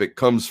next topic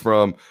comes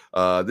from,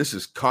 this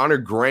is Connor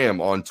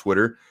Graham on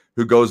Twitter,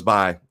 who goes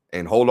by,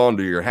 and hold on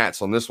to your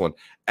hats on this one,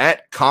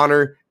 @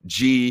 Connor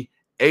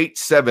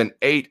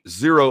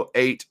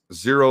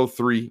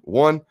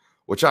G878080031,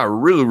 which I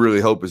really, really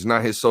hope is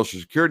not his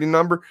social security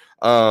number.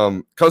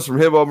 Comes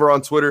from him over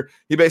on Twitter.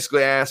 He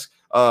basically asks,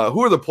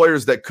 who are the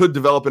players that could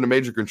develop into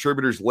major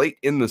contributors late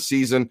in the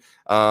season?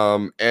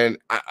 And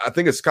I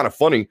think it's kind of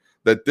funny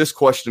that this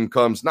question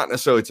comes not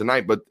necessarily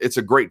tonight, but it's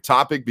a great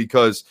topic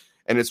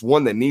and it's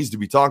one that needs to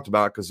be talked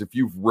about, because if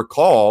you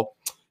recall,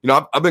 you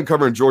know, I've been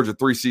covering Georgia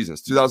 3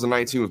 seasons.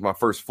 2019 was my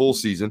first full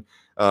season.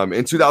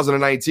 In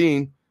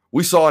 2019,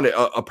 we saw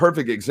a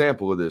perfect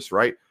example of this,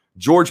 right?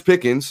 George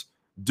Pickens,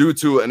 due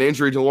to an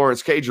injury to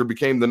Lawrence Cager,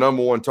 became the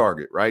number 1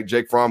 target, right?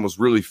 Jake Fromm was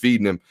really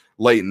feeding him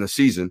late in the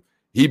season.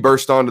 He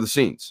burst onto the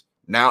scenes.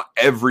 Now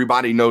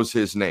everybody knows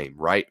his name,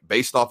 right?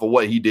 Based off of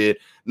what he did,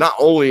 not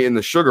only in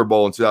the Sugar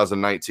Bowl in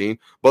 2019,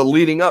 but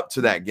leading up to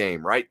that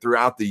game, right?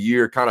 Throughout the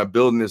year, kind of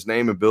building his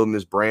name and building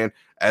his brand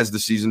as the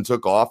season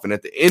took off. And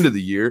at the end of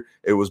the year,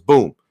 it was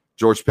boom.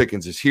 George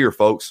Pickens is here,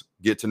 folks.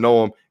 Get to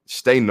know him,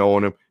 stay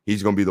knowing him.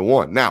 He's going to be the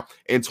one. Now,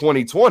 in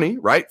 2020,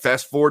 right?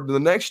 Fast forward to the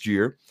next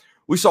year,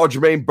 we saw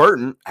Jermaine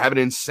Burton have an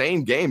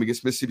insane game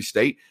against Mississippi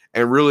State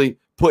and really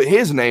put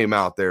his name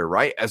out there,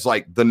 right, as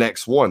like the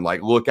next one.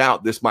 Like, look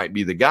out, this might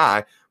be the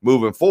guy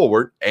moving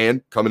forward.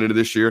 And coming into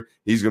this year,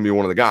 he's going to be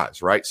one of the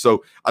guys, right?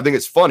 So I think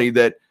it's funny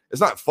that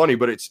it's not funny,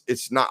 but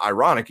it's not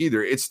ironic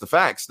either. It's the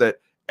facts that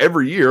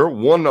every year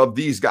one of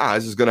these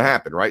guys is going to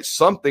happen, right?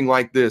 Something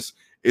like this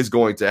is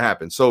going to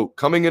happen. So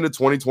coming into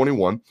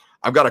 2021,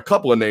 I've got a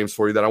couple of names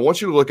for you that I want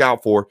you to look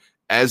out for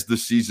as the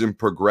season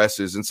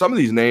progresses. And some of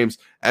these names,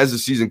 as the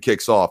season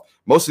kicks off,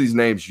 most of these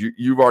names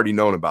you've already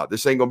known about.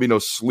 This ain't going to be no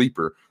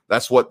sleeper.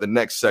 That's what the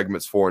next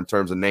segment's for in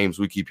terms of names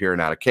we keep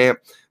hearing out of camp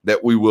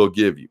that we will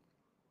give you.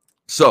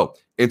 So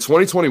in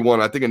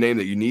 2021, I think a name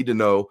that you need to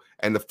know,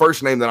 and the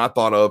first name that I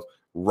thought of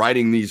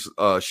writing these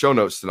show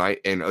notes tonight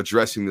and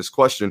addressing this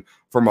question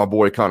for my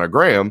boy Connor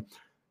Graham,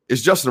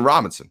 is Justin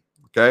Robinson,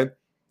 okay?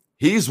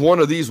 He's one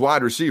of these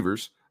wide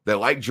receivers that,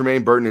 like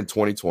Jermaine Burton in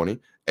 2020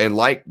 and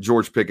like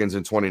George Pickens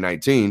in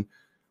 2019,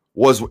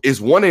 is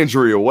one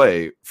injury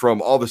away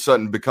from all of a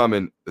sudden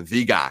becoming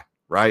the guy,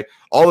 right?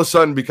 All of a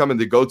sudden becoming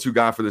the go-to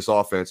guy for this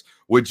offense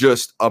with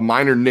just a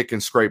minor nick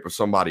and scrape of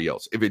somebody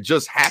else. If it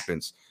just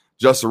happens,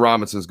 Justin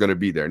Robinson's going to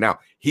be there. Now,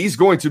 he's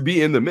going to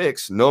be in the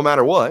mix no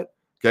matter what,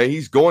 okay?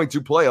 He's going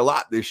to play a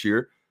lot this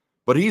year,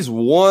 but he's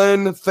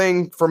one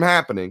thing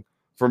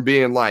from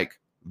being like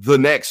the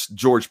next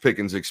George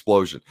Pickens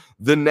explosion,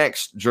 the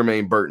next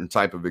Jermaine Burton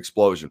type of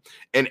explosion.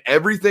 And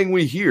everything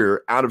we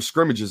hear out of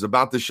scrimmages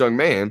about this young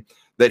man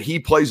that he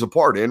plays a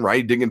part in, right?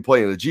 He didn't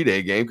play in the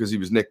G-Day game because he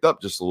was nicked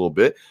up just a little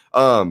bit.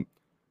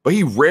 But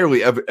he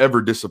rarely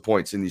ever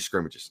disappoints in these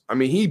scrimmages. I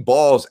mean, he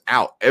balls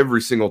out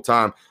every single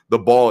time the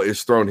ball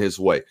is thrown his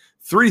way.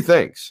 3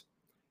 things.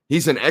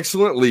 He's an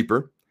excellent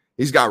leaper.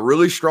 He's got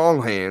really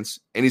strong hands,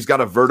 and he's got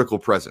a vertical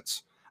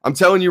presence. I'm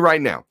telling you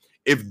right now,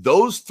 if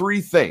those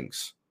 3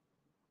 things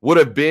would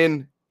have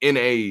been in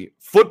a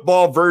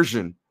football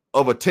version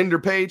of a Tinder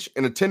page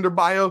and a Tinder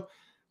bio,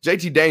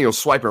 JT Daniels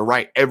swiping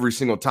right every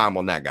single time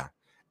on that guy.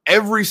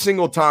 Every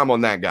single time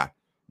on that guy.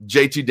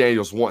 JT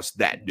Daniels wants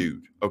that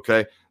dude,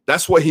 okay?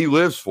 That's what he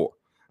lives for.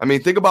 I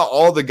mean, think about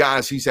all the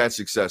guys he's had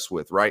success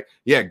with, right?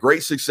 He had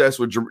great success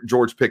with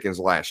George Pickens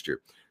last year.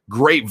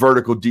 Great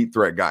vertical deep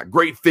threat guy.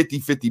 Great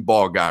 50-50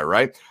 ball guy,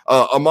 right?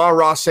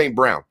 Amon-Ra St.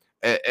 Brown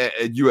at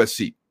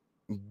USC.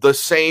 The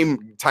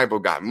same type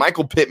of guy.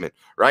 Michael Pittman,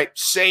 right?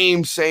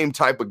 Same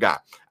type of guy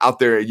out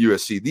there at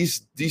USC.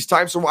 These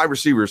types of wide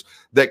receivers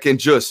that can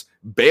just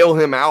bail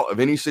him out of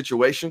any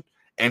situation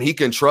and he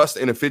can trust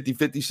in a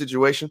 50-50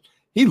 situation.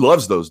 He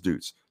loves those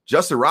dudes.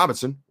 Justin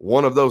Robinson,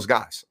 one of those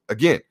guys.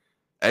 Again,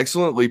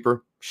 excellent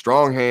leaper,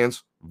 strong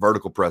hands,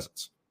 vertical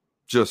presence.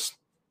 Just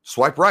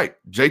swipe right.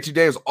 JT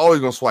Daniels always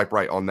going to swipe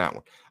right on that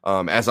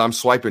one. As I'm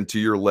swiping to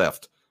your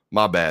left,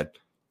 my bad.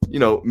 You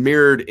know,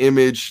 mirrored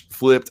image,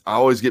 flipped. I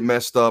always get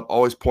messed up,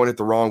 always point at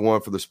the wrong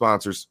one for the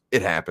sponsors.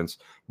 It happens.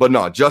 But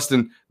no,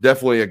 Justin,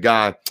 definitely a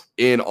guy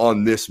in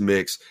on this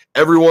mix.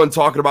 Everyone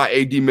talking about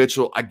A.D.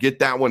 Mitchell. I get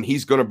that one.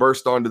 He's going to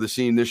burst onto the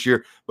scene this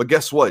year. But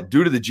guess what?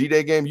 Due to the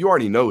G-Day game, you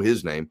already know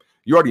his name.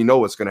 You already know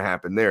what's going to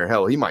happen there.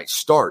 Hell, he might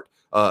start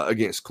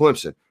against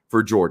Clemson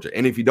for Georgia.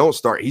 And if he don't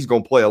start, he's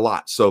going to play a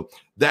lot. So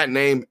that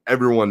name,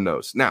 everyone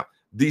knows. Now,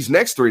 these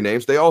next 3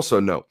 names, they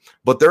also know.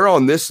 But they're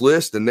on this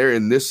list and they're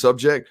in this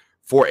subject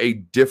for a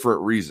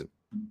different reason.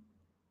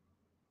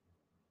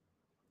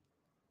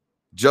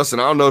 Justin,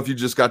 I don't know if you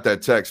just got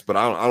that text, but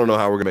I don't know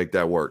how we're going to make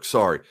that work.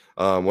 Sorry.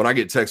 When I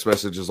get text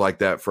messages like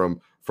that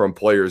from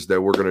players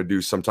that we're going to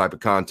do some type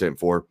of content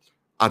for,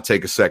 I'll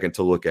take a second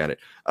to look at it.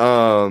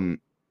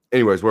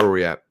 Anyways, where were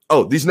we at?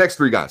 Oh, these next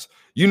 3 guys.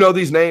 You know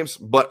these names,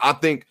 but I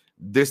think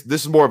this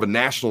is more of a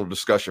national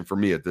discussion for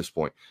me at this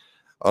point,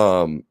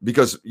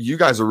 because you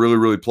guys are really,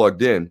 really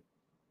plugged in.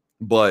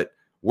 But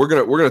we're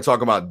gonna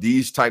talk about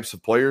these types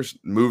of players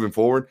moving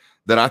forward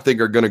that I think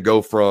are gonna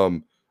go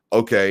from,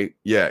 okay,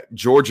 yeah,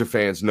 Georgia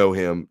fans know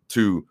him,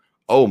 to,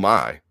 oh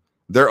my,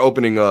 they're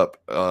opening up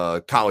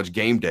College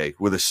Game Day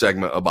with a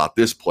segment about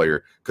this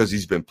player because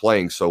he's been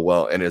playing so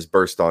well and has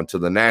burst onto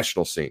the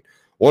national scene.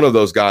 One of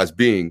those guys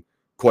being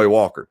Quay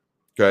Walker.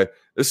 Okay,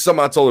 this is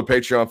something I told the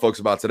Patreon folks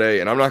about today,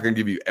 and I'm not going to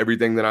give you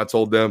everything that I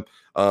told them.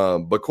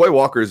 But Quay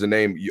Walker is a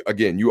name,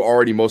 again, you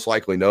already most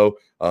likely know.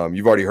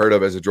 You've already heard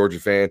of as a Georgia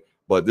fan,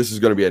 but this is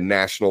going to be a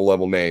national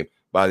level name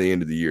by the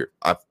end of the year.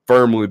 I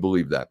firmly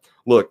believe that.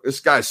 Look, this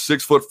guy's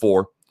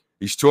 6'4".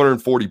 He's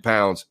 240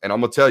 pounds, and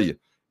I'm going to tell you,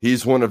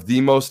 he's one of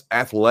the most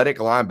athletic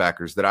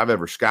linebackers that I've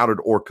ever scouted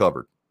or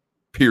covered,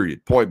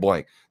 period, point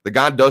blank. The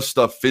guy does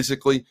stuff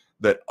physically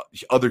that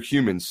other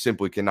humans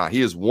simply cannot.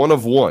 He is one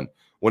of one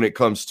when it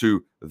comes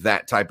to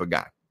that type of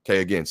guy.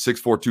 Okay, again,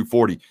 6'4",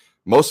 240.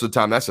 Most of the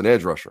time, that's an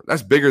edge rusher.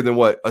 That's bigger than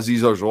what Azeez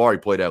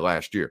Ojulari played at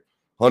last year,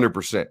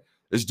 100%.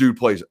 This dude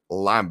plays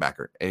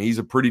linebacker, and he's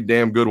a pretty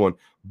damn good one.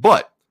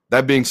 But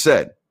that being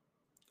said,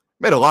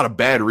 made a lot of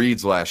bad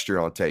reads last year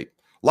on tape.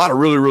 A lot of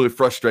really, really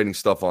frustrating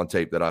stuff on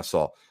tape that I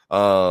saw.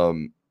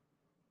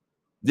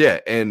 Yeah,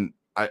 and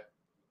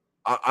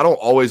I don't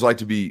always like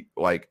to be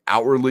like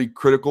outwardly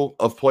critical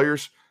of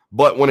players,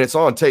 but when it's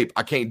on tape,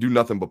 I can't do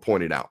nothing but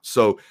point it out.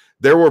 So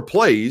there were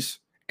plays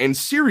and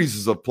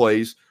series of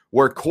plays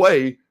where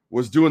Quay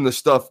was doing the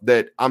stuff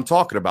that I'm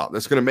talking about.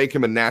 That's going to make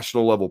him a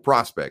national level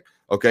prospect,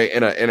 okay,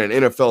 and an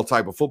NFL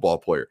type of football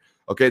player.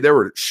 Okay, there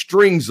were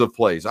strings of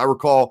plays. I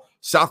recall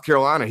South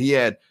Carolina, he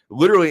had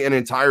literally an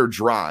entire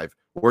drive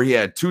where he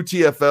had 2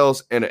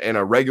 TFLs and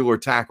a regular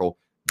tackle.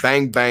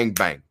 Bang, bang,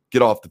 bang.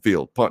 Get off the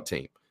field, punt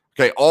team.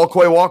 Okay, all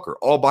Quay Walker,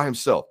 all by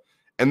himself.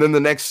 And then the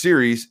next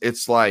series,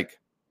 it's like,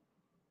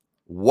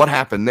 what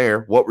happened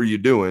there? What were you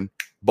doing?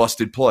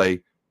 Busted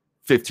play,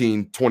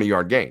 15,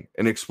 20-yard gain,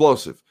 an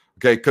explosive,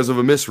 okay, because of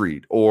a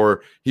misread,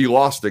 or he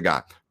lost a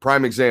guy.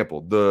 Prime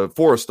example, the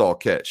Forrestal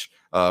catch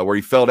where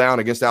he fell down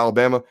against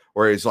Alabama,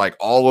 where he's like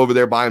all over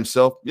there by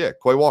himself. Yeah,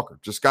 Quay Walker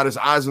just got his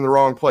eyes in the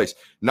wrong place.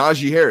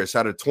 Najee Harris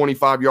had a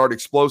 25-yard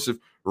explosive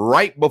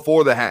right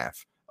before the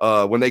half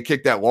when they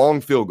kicked that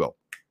long field goal.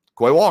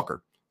 Quay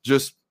Walker,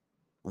 just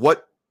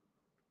what?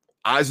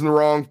 Eyes in the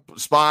wrong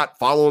spot,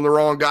 following the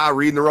wrong guy,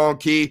 reading the wrong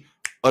key,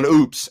 an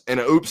oops, and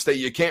an oops that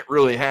you can't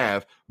really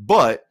have,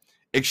 but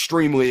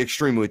extremely,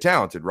 extremely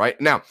talented, right?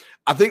 Now,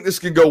 I think this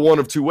could go one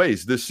of two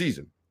ways this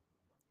season.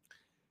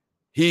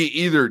 He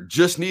either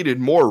just needed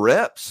more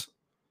reps,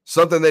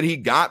 something that he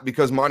got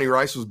because Monty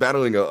Rice was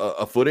battling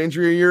a foot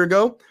injury a year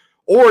ago,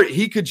 or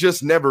he could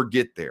just never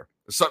get there.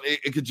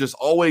 It could just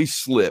always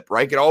slip,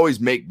 right? Could always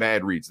make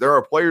bad reads. There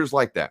are players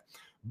like that.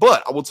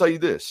 But I will tell you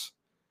this.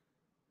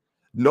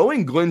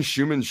 Knowing Glenn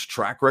Schumann's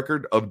track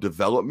record of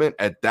development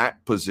at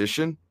that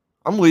position,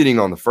 I'm leading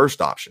on the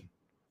first option.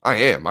 I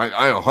am. I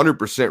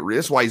 100%.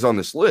 That's why he's on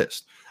this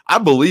list. I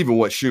believe in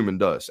what Schumann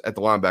does at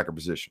the linebacker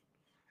position.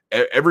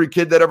 Every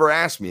kid that ever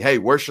asked me, hey,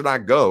 where should I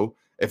go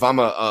if I'm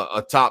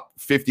a top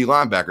 50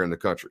 linebacker in the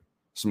country?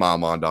 Smile,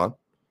 Mondon.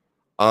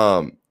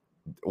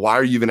 Why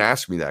are you even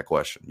asking me that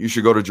question? You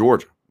should go to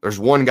Georgia. There's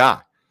one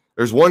guy.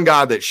 There's one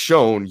guy that's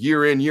shown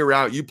year in, year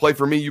out, you play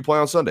for me, you play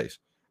on Sundays.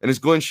 And it's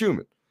Glenn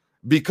Schumann.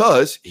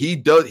 Because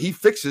he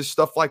fixes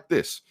stuff like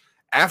this.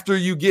 After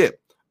you get,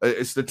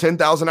 it's the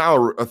 10,000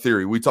 hour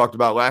theory we talked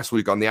about last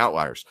week on the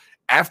outliers.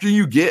 After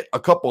you get a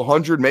couple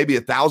hundred, maybe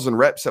 1,000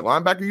 reps at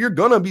linebacker, you're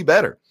going to be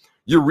better.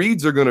 Your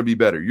reads are going to be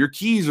better. Your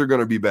keys are going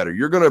to be better.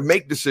 You're going to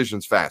make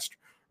decisions faster,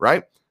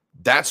 right?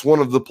 That's one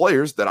of the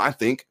players that I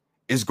think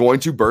is going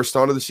to burst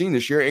onto the scene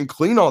this year and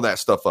clean all that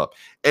stuff up.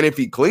 And if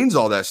he cleans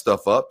all that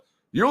stuff up,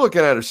 you're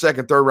looking at a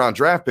second, third round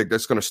draft pick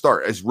that's going to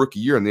start as rookie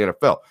year in the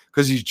NFL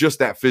because he's just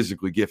that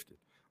physically gifted.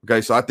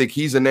 Okay, so I think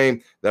he's a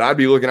name that I'd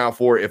be looking out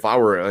for if I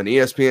were an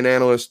ESPN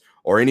analyst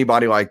or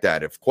anybody like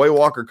that. If Quay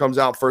Walker comes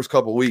out first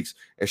couple of weeks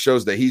and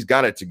shows that he's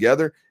got it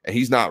together and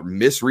he's not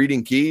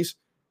misreading keys,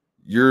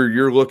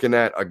 you're looking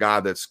at a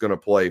guy that's going to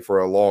play for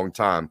a long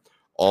time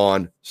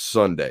on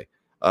Sunday.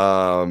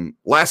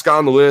 Last guy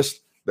on the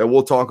list that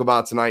we'll talk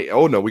about tonight.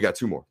 Oh, no, we got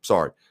two more.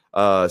 Sorry.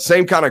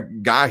 Same kind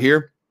of guy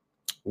here.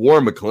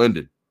 Warren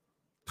McClendon.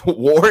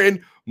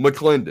 Warren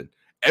McClendon.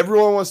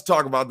 Everyone wants to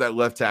talk about that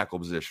left tackle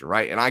position,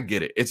 right? And I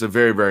get it. It's a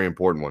very, very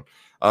important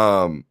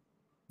one.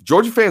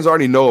 Georgia fans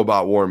already know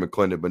about Warren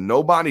McClendon, but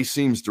nobody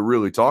seems to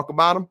really talk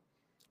about him.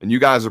 And you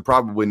guys are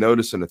probably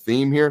noticing a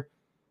theme here.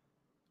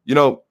 You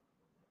know,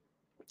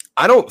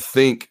 I don't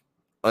think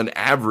an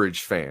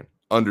average fan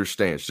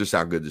understands just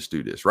how good this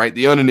dude is, right?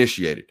 The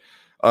uninitiated.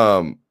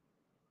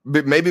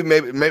 But maybe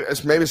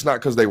it's not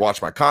because they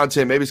watch my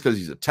content. Maybe it's because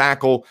he's a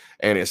tackle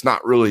and it's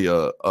not really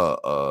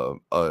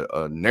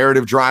a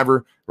narrative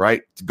driver,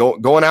 right?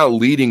 Going out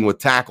leading with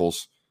tackle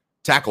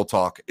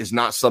talk is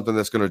not something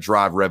that's going to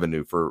drive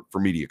revenue for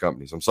media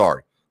companies. I'm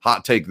sorry.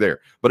 Hot take there,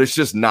 but it's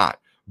just not.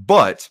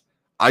 But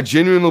I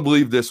genuinely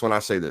believe this when I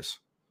say this.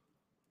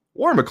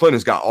 Warren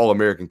McClendon's got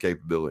All-American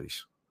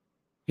capabilities.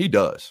 He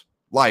does.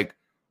 Like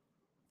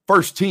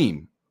first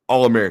team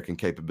All-American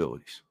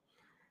capabilities.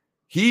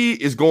 He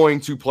is going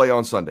to play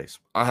on Sundays.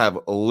 I have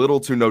a little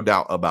to no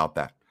doubt about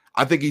that.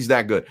 I think he's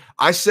that good.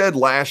 I said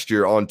last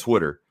year on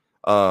Twitter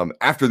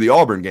after the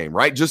Auburn game,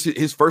 right? Just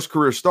his first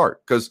career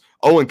start because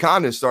Owen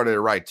Condon started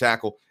at right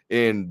tackle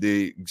in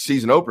the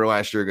season opener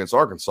last year against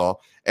Arkansas.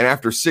 And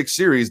after 6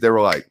 series, they were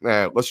like,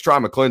 let's try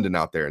McClendon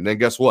out there. And then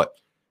guess what?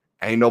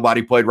 Ain't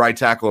nobody played right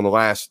tackle in the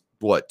last,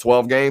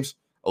 12 games,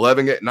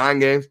 9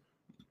 games.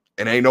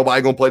 And ain't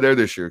nobody going to play there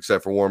this year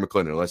except for Warren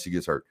McClendon unless he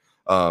gets hurt.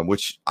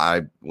 Which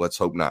let's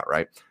hope not,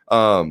 right?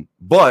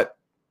 But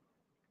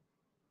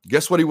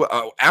guess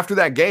what? After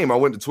that game, I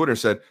went to Twitter and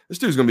said, this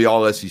dude's going to be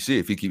all SEC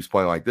if he keeps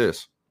playing like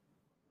this.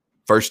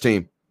 First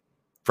team,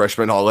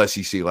 freshman all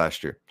SEC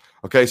last year.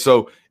 Okay,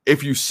 so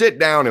if you sit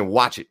down and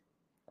watch it,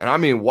 and I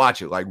mean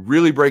watch it, like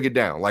really break it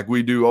down, like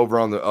we do over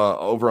on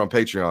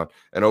Patreon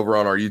and over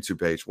on our YouTube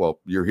page. Well,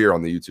 you're here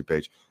on the YouTube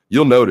page.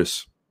 You'll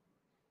notice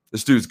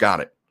this dude's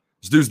got it.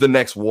 This dude's the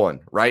next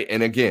one, right?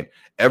 And again,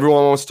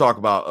 everyone wants to talk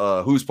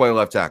about who's playing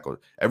left tackle.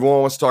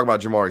 Everyone wants to talk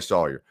about Jamari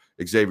Sawyer,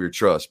 Xavier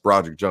Truss,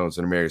 Broderick Jones,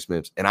 and Amarius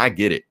Mims. And I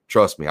get it.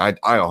 Trust me. I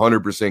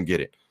 100%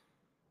 get it.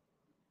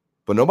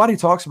 But nobody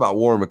talks about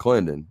Warren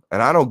McClendon,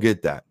 and I don't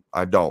get that.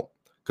 I don't,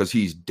 because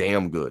he's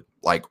damn good.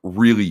 Like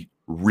really,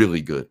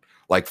 really good.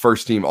 Like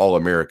first team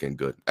All-American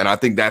good. And I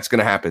think that's going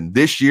to happen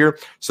this year.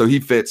 So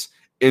he fits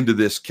into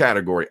this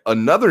category.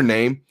 Another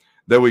name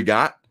that we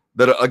got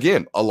that,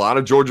 again, a lot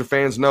of Georgia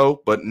fans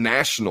know, but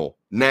national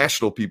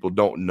people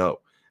don't know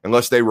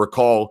unless they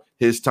recall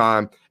his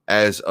time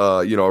as,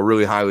 a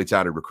really highly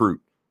touted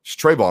recruit. It's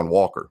Trayvon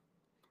Walker.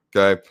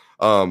 Okay.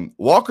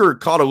 Walker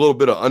caught a little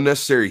bit of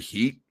unnecessary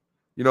heat,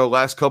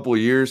 last couple of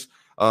years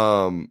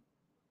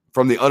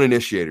from the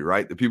uninitiated,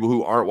 right? The people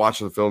who aren't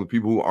watching the film, the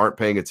people who aren't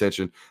paying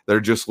attention, that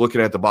are just looking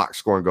at the box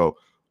score and go,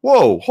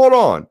 whoa, hold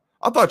on.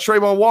 I thought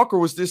Trayvon Walker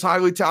was this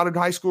highly touted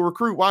high school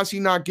recruit. Why is he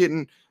not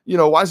getting,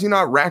 why is he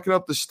not racking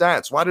up the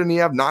stats? Why didn't he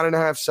have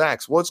 9.5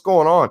 sacks? What's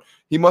going on?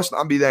 He must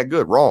not be that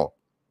good. Wrong.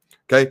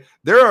 Okay.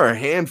 There are a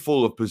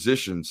handful of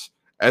positions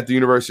at the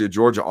University of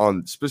Georgia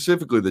on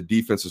specifically the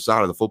defensive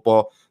side of the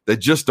football that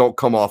just don't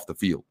come off the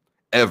field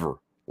ever,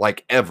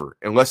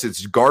 unless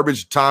it's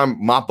garbage time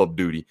mop-up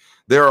duty.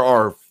 There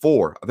are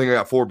 4. I think I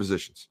got 4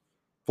 positions,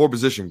 4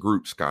 position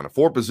groups,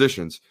 4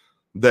 positions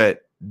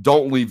that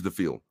don't leave the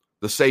field.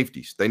 The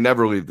safeties, they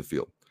never leave the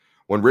field.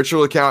 When Richard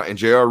LeCount and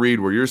J.R.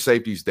 Reed were your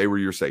safeties, they were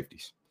your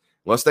safeties.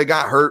 Unless they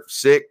got hurt,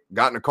 sick,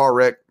 got in a car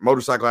wreck,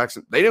 motorcycle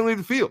accident, they didn't leave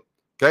the field.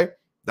 Okay,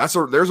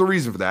 there's a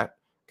reason for that.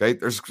 Okay,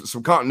 there's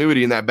some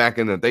continuity in that back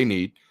end that they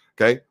need.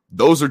 Okay,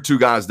 those are 2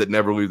 guys that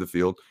never leave the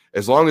field.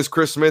 As long as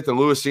Chris Smith and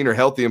Lewis Seen are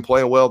healthy and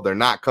playing well, they're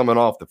not coming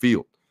off the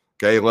field.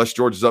 Okay, unless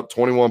Georgia's up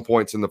 21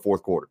 points in the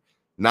fourth quarter.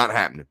 Not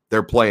happening.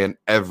 They're playing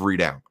every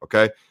down.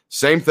 Okay.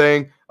 Same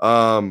thing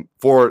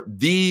for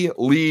the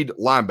lead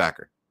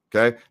linebacker.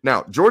 Okay.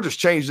 Now, Georgia's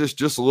changed this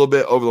just a little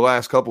bit over the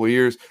last couple of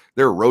years.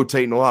 They're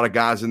rotating a lot of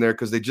guys in there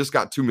because they just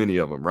got too many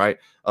of them, right?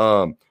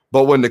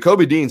 But when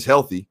Nakobe Dean's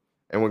healthy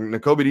and when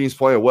Nakobe Dean's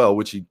playing well,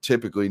 which he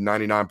typically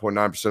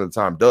 99.9% of the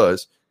time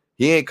does,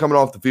 he ain't coming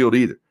off the field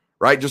either,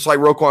 right? Just like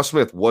Roquan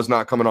Smith was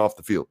not coming off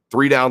the field.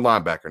 3-down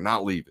linebacker,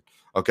 not leaving.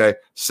 Okay.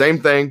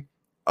 Same thing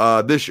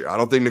this year. I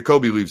don't think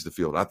Nakobe leaves the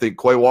field. I think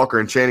Quay Walker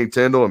and Channing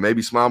Tindall and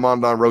maybe Smile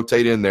Mondon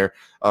rotate in there.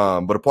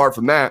 But apart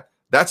from that,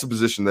 that's a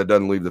position that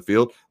doesn't leave the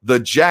field. The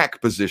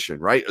jack position,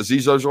 right?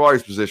 Azeez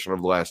Ojulari's position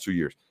over the last 2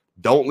 years.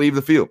 Don't leave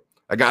the field.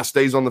 That guy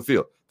stays on the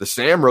field. The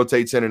Sam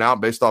rotates in and out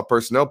based off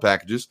personnel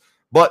packages.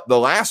 But the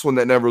last one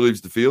that never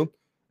leaves the field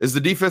is the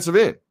defensive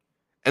end.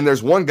 And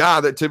there's one guy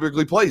that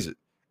typically plays it.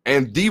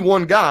 And the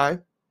one guy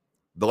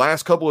the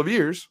last couple of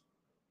years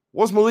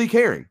was Malik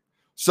Herring.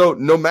 So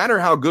no matter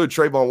how good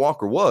Trayvon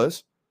Walker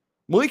was,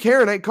 Malik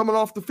Herring ain't coming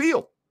off the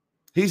field.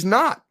 He's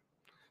not.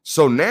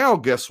 So now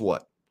guess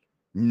what?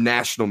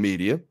 National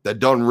media that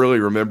doesn't really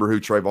remember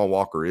who Trayvon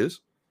Walker is,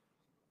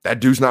 that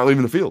dude's not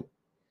leaving the field.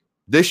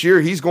 This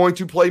year, he's going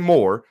to play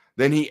more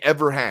than he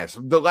ever has.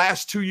 The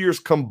last 2 years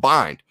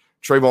combined,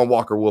 Trayvon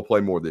Walker will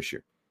play more this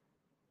year.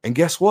 And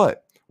guess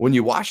what? When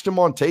you watched him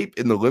on tape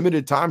in the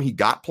limited time he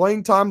got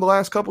playing time the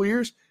last couple of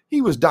years,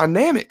 he was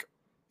dynamic.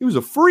 He was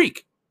a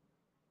freak.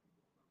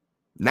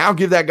 Now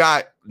give that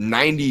guy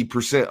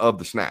 90% of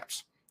the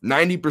snaps,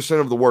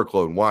 90% of the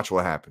workload, and watch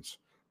what happens.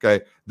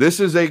 Okay,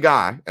 this is a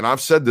guy, and I've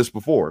said this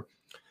before,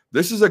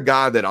 this is a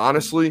guy that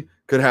honestly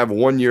could have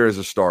 1 year as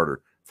a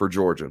starter for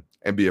Georgia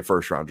and be a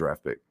first-round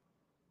draft pick.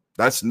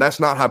 That's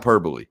not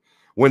hyperbole.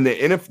 When the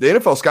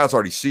NFL scouts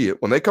already see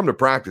it, when they come to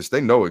practice, they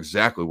know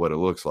exactly what it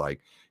looks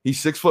like.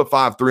 He's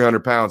 6'5",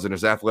 300 pounds, and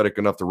is athletic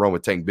enough to run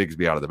with Tank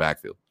Bigsby out of the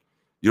backfield.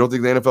 You don't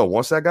think the NFL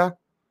wants that guy?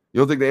 You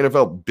don't think the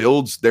NFL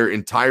builds their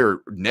entire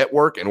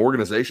network and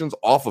organizations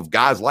off of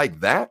guys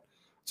like that?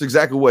 That's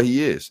exactly what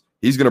he is.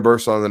 He's going to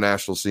burst on the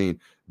national scene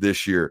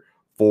this year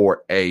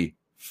for a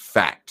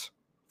fact.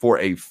 For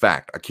a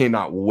fact. I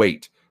cannot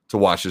wait to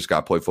watch this guy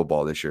play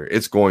football this year.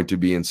 It's going to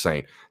be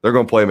insane. They're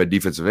going to play him at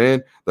defensive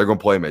end. They're going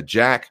to play him at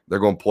jack. They're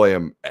going to play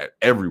him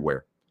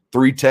everywhere.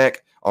 3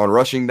 tech on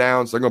rushing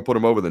downs. They're going to put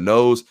him over the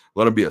nose,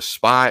 let him be a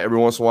spy every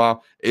once in a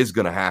while. It's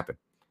going to happen.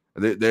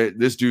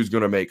 This dude's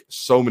going to make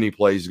so many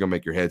plays. He's going to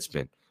make your head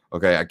spin.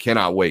 Okay, I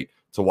cannot wait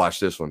to watch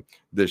this one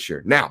this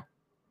year. Now,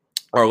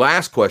 our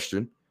last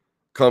question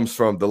comes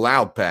from the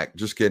Loud Pack.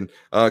 Just kidding.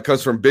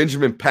 Comes from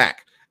Benjamin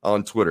Pack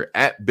on Twitter,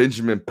 at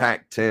Benjamin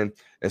Pack 10.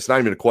 It's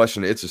not even a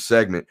question. It's a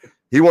segment.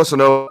 He wants to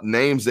know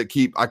names that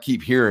I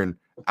keep hearing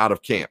out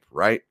of camp,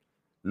 right?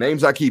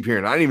 Names I keep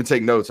hearing. I didn't even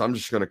take notes. I'm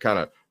just going to kind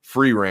of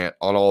free rant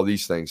on all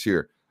these things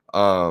here.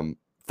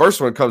 First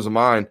one that comes to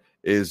mind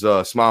is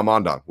Smile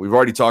Mondon. We've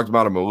already talked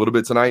about him a little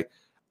bit tonight.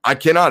 I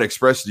cannot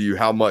express to you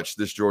how much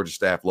this Georgia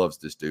staff loves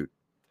this dude.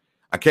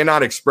 I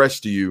cannot express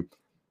to you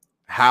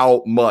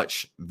how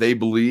much they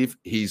believe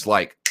he's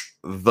like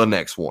the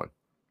next one.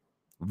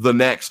 The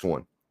next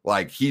one.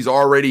 Like, he's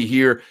already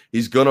here.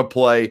 He's going to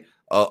play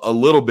a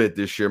little bit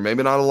this year.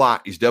 Maybe not a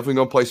lot. He's definitely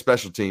going to play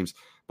special teams.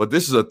 But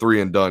this is a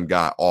 3-and-done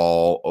guy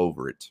all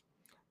over it.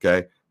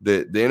 Okay?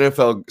 The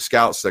NFL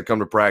scouts that come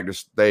to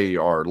practice, they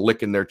are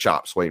licking their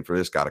chops waiting for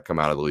this guy to come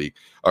out of the league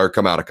or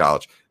come out of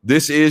college.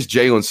 This is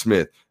Jalen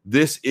Smith.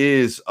 This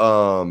is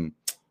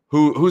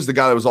who's the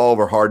guy that was all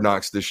over Hard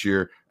Knocks this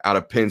year out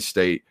of Penn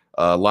State,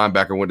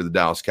 linebacker, went to the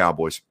Dallas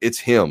Cowboys. It's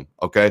him,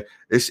 okay?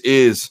 This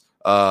is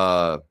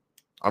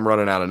I'm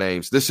running out of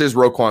names. This is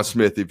Roquan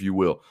Smith, if you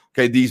will.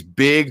 Okay, these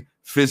big,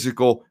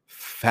 physical,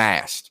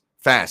 fast.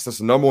 That's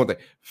the number one thing.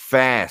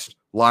 Fast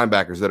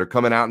linebackers that are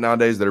coming out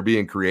nowadays that are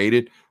being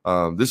created.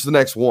 This is the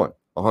next one,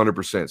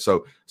 100%.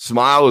 So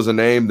Smile is a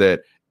name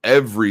that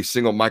every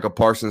single Michael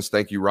Parsons,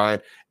 thank you,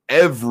 Ryan,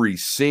 every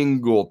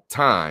single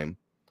time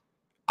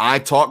I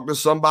talk to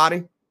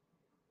somebody,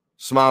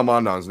 Smile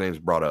Mondon's name is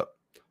brought up,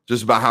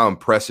 just about how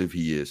impressive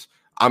he is.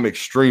 I'm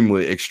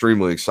extremely,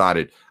 extremely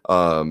excited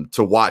to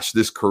watch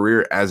this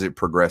career as it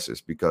progresses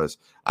because,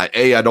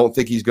 I don't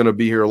think he's going to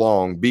be here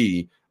long.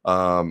 B,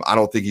 I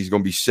don't think he's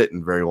going to be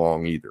sitting very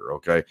long either,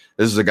 okay?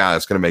 This is a guy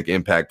that's going to make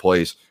impact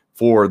plays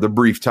for the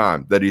brief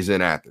time that he's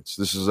in Athens.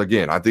 This is,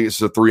 again, I think this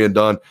is a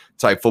 3-and-done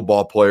type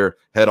football player,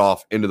 head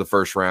off into the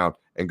first round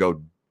and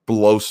go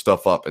blow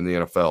stuff up in the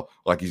NFL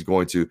like he's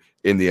going to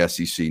in the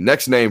SEC.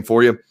 Next name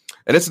for you,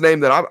 and it's a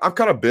name that I've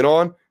kind of been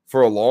on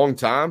for a long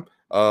time.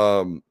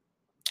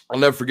 I'll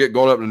never forget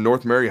going up to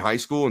North Mary High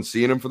School and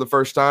seeing him for the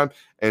first time,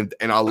 and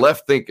I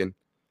left thinking,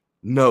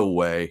 no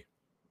way.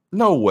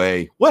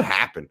 What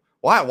happened?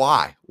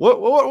 Why?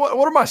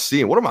 What am I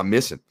seeing? What am I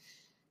missing?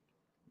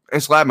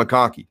 It's Ladd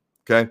McConkey,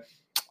 okay?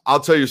 I'll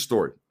tell you a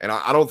story, and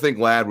I don't think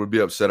Ladd would be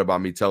upset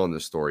about me telling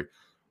this story.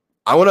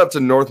 I went up to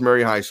North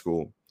Mary High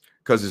School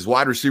because his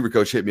wide receiver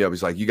coach hit me up.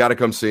 He's like, you got to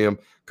come see him.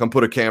 Come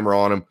put a camera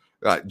on him.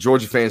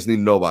 Georgia fans need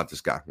to know about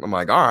this guy. I'm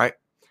like, all right.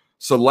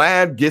 So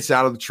Ladd gets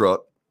out of the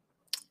truck,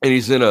 and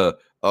he's in a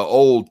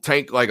old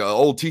tank, like an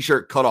old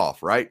T-shirt cut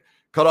off, right?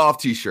 cut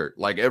off t-shirt,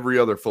 like every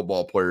other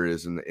football player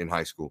is in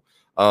high school.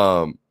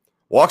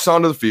 Walks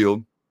onto the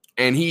field,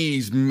 and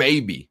he's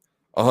maybe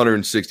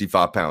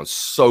 165 pounds,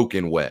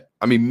 soaking wet.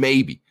 I mean,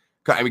 maybe.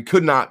 I mean,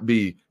 could not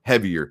be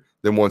heavier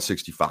than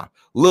 165.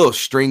 Little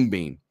string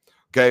bean,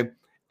 okay?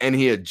 And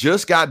he had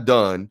just got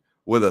done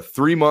with a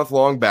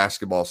 3-month-long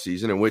basketball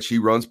season in which he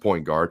runs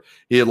point guard.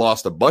 He had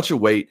lost a bunch of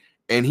weight,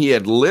 and he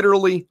had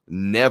literally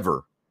he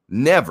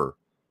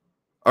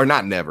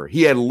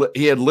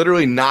had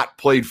literally not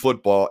played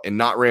football and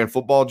not ran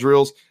football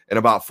drills in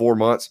about 4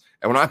 months.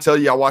 And when I tell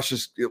you I watched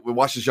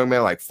this young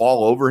man like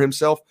fall over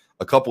himself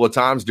a couple of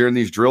times during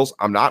these drills,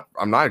 I'm not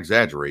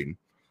exaggerating.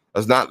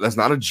 That's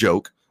not a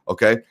joke,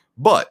 okay?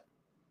 But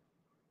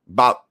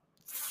about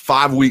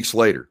 5 weeks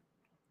later,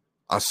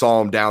 I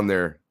saw him down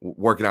there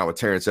working out with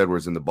Terrence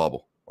Edwards in the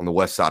bubble on the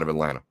west side of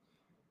Atlanta.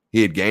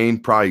 He had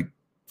gained probably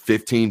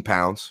 15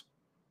 pounds,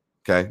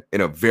 okay,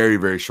 in a very,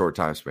 very short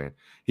time span.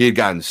 He had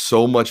gotten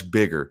so much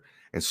bigger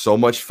and so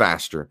much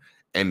faster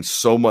and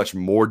so much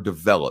more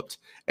developed.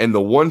 And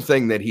the one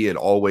thing that he had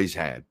always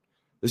had,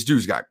 this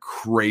dude's got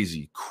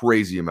crazy,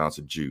 crazy amounts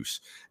of juice.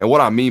 And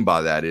what I mean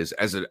by that is,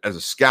 as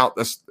a scout,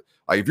 that's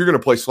like if you're going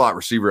to play slot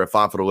receiver at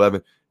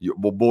 5'11",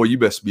 you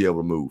best be able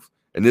to move.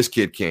 And this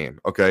kid can,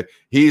 okay?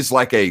 He's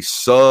like a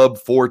sub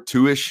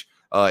 4.2-ish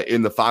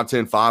in the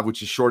 5.10.5,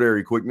 which is short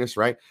area quickness,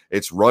 right?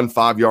 It's run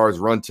 5 yards,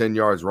 run 10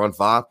 yards, run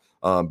 5,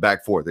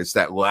 back forth. It's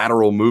that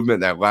lateral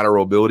movement, that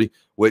lateral ability,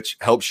 which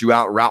helps you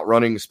out route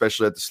running,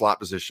 especially at the slot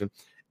position.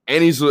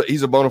 And he's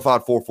a bona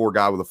fide 4.4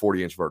 guy with a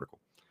 40-inch vertical.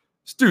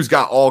 This dude's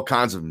got all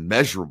kinds of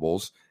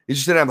measurables. He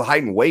just didn't have the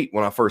height and weight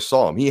when I first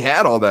saw him. He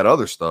had all that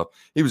other stuff.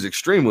 He was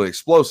extremely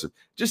explosive.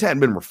 Just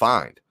hadn't been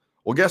refined.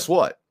 Well, guess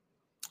what?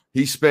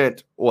 He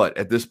spent,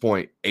 at this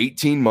point,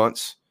 18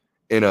 months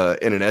in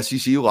an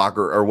SEC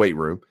locker or weight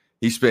room.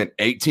 He spent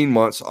 18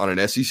 months on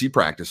an SEC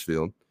practice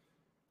field,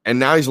 and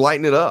now he's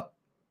lighting it up.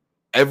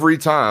 Every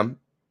time,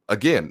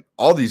 again,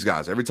 all these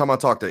guys, every time I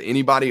talk to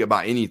anybody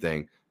about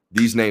anything,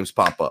 these names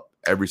pop up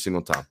every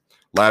single time.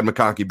 Ladd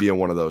McConkey being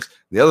one of those.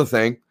 The other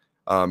thing,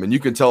 and you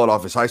can tell it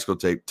off his high school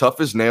tape, tough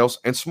as nails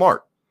and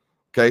smart.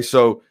 Okay,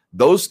 so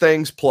those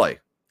things play.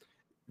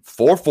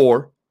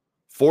 4.4,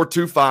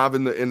 4.25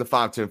 in the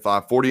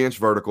 5.10.5, 40-inch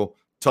vertical,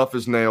 tough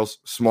as nails,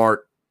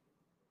 smart.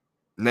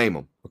 Name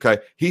them. Okay,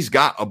 he's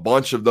got a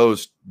bunch of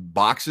those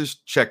boxes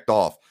checked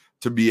off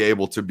to be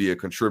able to be a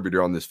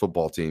contributor on this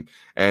football team.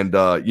 And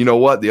you know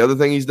what? The other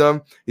thing he's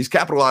done, he's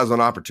capitalized on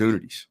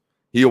opportunities.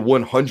 He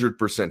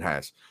 100%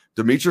 has.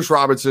 Demetrius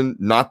Robinson,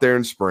 not there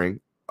in spring,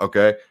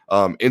 okay,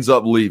 ends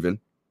up leaving,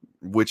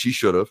 which he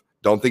should have.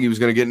 Don't think he was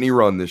going to get any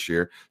run this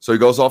year. So he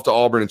goes off to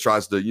Auburn and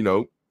tries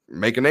to,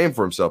 make a name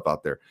for himself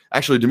out there.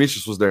 Actually,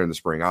 Demetrius was there in the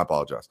spring. I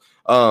apologize.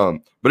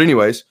 But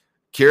anyways,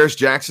 Karis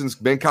Jackson's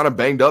been kind of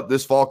banged up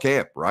this fall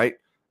camp, right?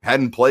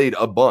 Hadn't played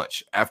a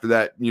bunch after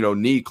that,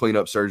 knee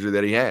cleanup surgery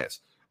that he has.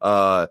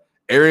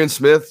 Arian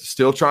Smith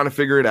still trying to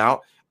figure it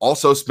out.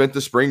 Also spent the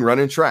spring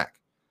running track.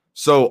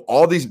 So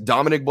all these,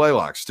 Dominic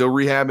Blaylock still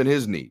rehabbing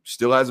his knee,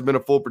 still hasn't been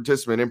a full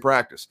participant in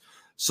practice.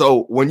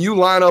 So when you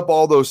line up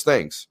all those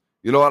things,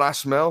 you know what I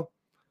smell?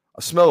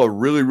 I smell a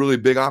really, really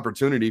big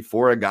opportunity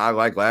for a guy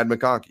like Ladd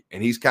McConkey,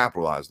 and he's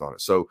capitalized on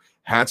it. So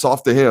hats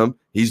off to him.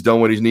 He's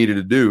done what he's needed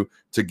to do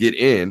to get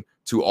in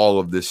to all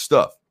of this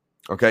stuff.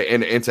 Okay,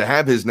 and to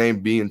have his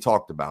name being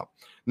talked about.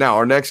 Now,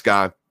 our next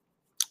guy,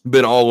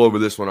 been all over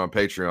this one on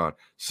Patreon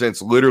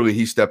since literally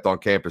he stepped on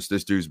campus.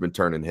 This dude's been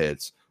turning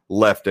heads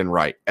left and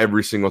right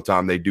every single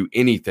time they do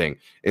anything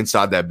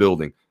inside that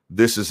building.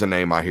 This is a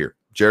name I hear.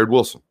 Jared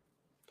Wilson.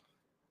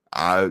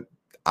 I'm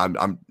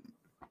gonna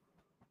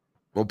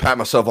pat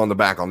myself on the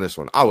back on this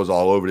one. I was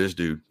all over this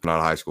dude out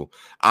of high school.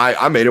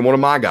 I made him one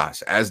of my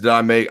guys, as did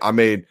I made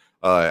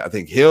I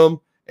think him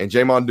and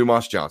Jamon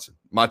Dumas Johnson,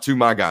 my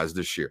guys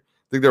this year.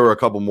 I think there were a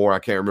couple more. I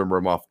can't remember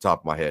them off the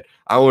top of my head.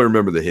 I only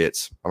remember the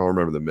hits. I don't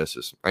remember the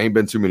misses. I ain't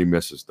been too many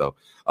misses though.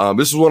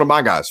 This is one of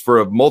my guys for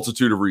a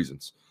multitude of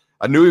reasons.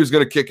 I knew he was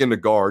going to kick into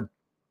guard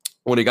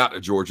when he got to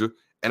Georgia,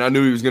 and I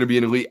knew he was going to be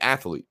an elite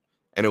athlete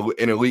and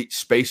an elite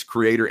space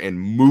creator and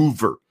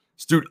mover.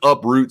 This dude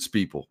uproots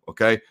people,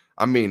 okay?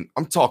 I mean,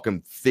 I'm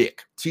talking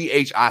thick,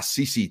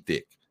 THICC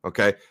thick,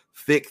 okay?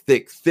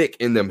 Thick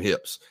in them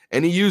hips.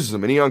 And he uses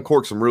them, and he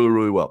uncorks them really,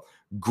 really well.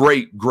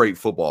 Great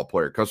football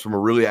player. Comes from a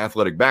really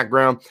athletic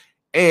background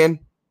and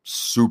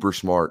super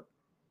smart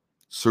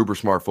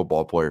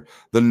football player.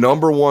 The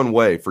number one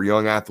way for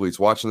young athletes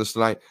watching this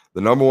tonight,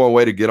 the number one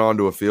way to get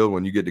onto a field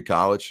when you get to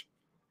college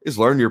is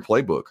learn your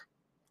playbook.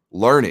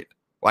 Learn it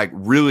like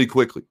really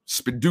quickly.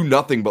 Do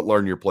nothing but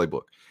learn your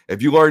playbook.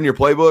 If you learn your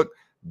playbook,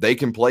 they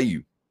can play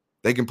you.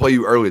 They can play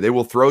you early. They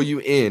will throw you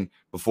in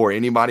before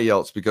anybody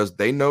else because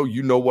they know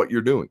you know what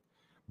you're doing.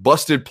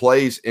 Busted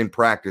plays in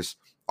practice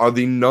are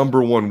the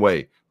number one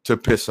way to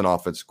piss an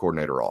offensive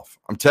coordinator off.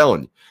 I'm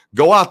telling you,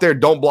 go out there,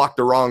 don't block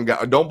the wrong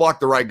guy, don't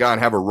block the right guy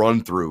and have a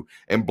run through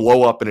and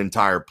blow up an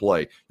entire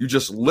play.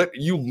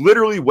 You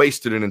literally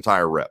wasted an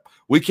entire rep.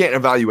 We can't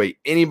evaluate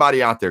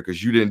anybody out there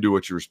because you didn't do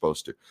what you were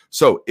supposed to.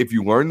 So if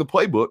you learn the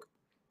playbook,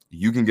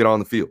 you can get on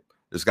the field.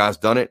 This guy's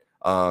done it.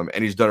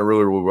 And he's done it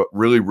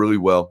really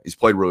well. He's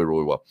played really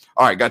well.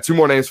 All right, got two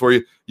more names for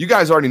you. You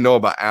guys already know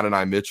about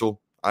Adonai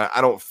Mitchell.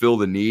 I don't feel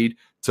the need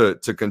to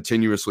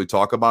continuously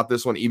talk about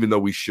this one, even though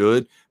we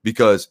should,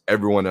 because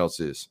everyone else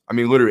is. I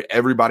mean, literally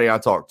everybody I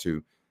talk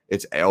to,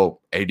 it's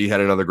AD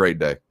had another great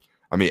day.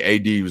 I mean,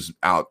 AD was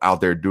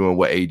out there doing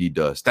what AD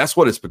does. That's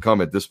what it's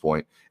become at this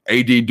point.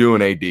 AD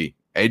doing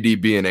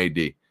AD being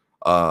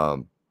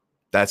AD.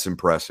 That's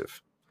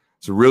impressive.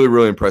 It's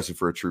really impressive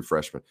for a true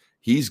freshman.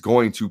 He's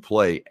going to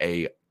play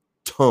a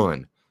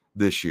ton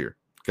this year.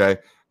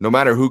 Okay, no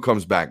matter who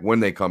comes back, when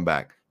they come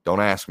back, don't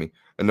ask me.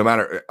 And no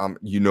matter,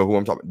 you know who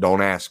I'm talking.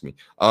 Don't ask me.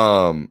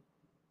 No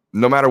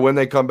matter when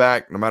they come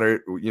back, no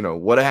matter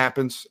what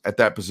happens at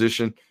that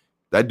position,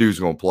 that dude's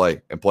going to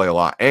play and play a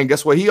lot. And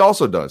guess what? He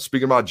also does.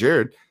 Speaking about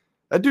Jared,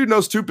 that dude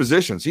knows two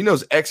positions. He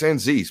knows X and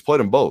Z. He's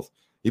played them both.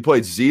 He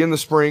played Z in the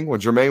spring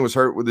when Jermaine was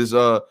hurt with his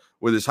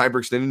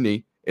hyperextended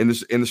knee in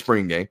the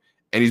spring game,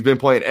 and he's been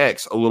playing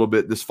X a little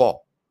bit this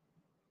fall.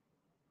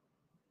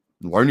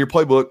 Learn your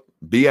playbook.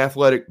 Be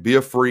athletic, be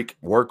a freak,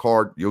 work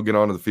hard, you'll get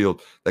onto the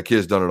field. That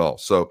kid's done it all.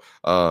 So,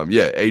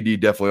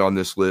 AD definitely on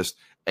this list.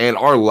 And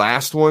our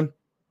last one,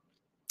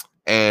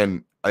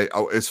 and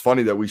it's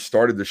funny that we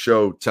started the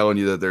show telling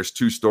you that there's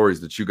two stories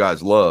that you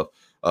guys love,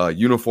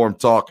 uniform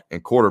talk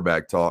and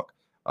quarterback talk,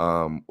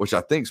 which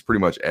I think is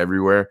pretty much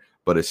everywhere,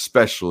 but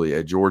especially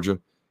at Georgia.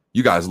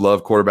 You guys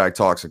love quarterback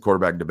talks and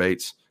quarterback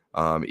debates.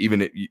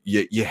 Even if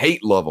you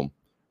hate love them,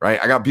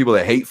 right? I got people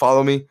that hate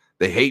follow me.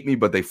 They hate me,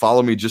 but they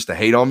follow me just to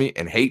hate on me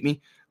and hate me.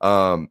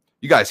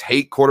 You guys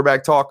hate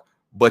quarterback talk,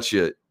 but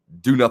you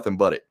do nothing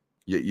but it.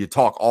 You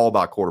talk all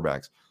about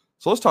quarterbacks.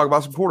 So let's talk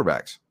about some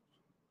quarterbacks.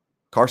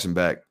 Carson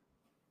Beck.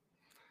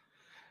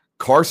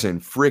 Carson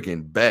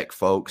freaking Beck,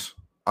 folks.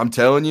 I'm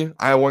telling you,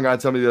 I had one guy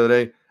tell me the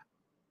other day,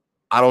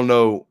 I don't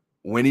know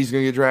when he's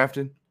going to get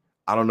drafted.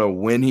 I don't know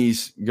when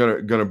he's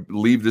gonna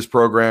leave this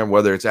program,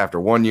 whether it's after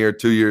 1 year,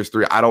 2 years,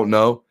 3. I don't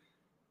know.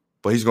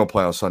 But he's going to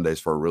play on Sundays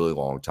for a really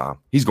long time.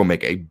 He's going to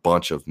make a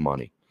bunch of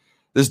money.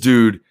 This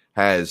dude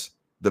has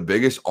the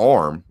biggest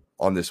arm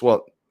on this.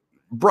 Well,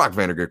 Brock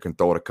Vandergrift can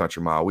throw it a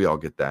country mile. We all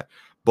get that.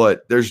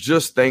 But there's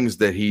just things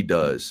that he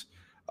does.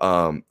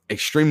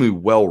 Extremely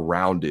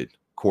well-rounded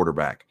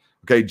quarterback.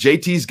 Okay,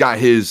 JT's got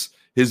his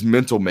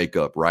mental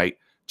makeup, right?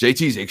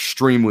 JT's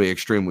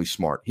extremely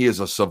smart. He is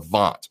a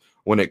savant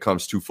when it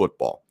comes to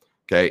football.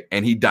 Okay,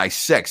 and he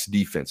dissects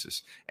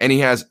defenses. And he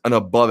has an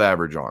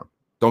above-average arm.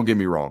 Don't get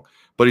me wrong.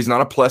 But he's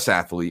not a plus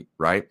athlete,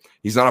 right?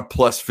 He's not a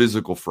plus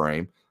physical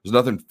frame. There's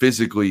nothing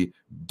physically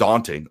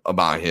daunting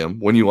about him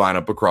when you line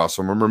up across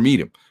from him or meet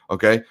him,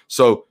 okay?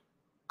 So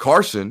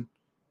Carson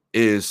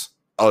is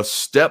a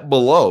step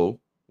below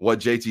what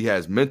JT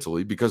has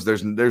mentally because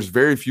there's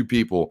very few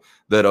people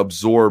that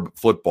absorb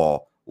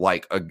football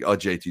like a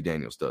JT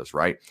Daniels does,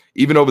 right?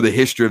 Even over the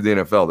history of the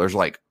NFL, there's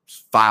like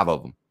 5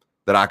 of them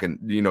that I can,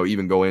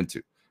 even go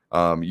into.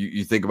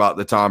 You think about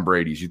the Tom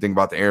Brady's, you think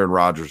about the Aaron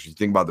Rodgers, you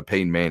think about the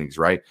Peyton Mannings,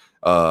 right?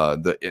 I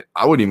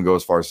wouldn't even go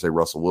as far as to say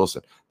Russell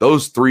Wilson.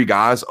 Those 3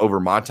 guys over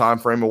my time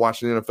frame of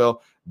watching the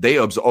NFL,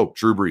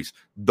 Drew Brees.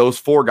 Those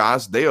 4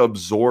 guys, they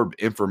absorb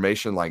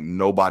information like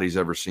nobody's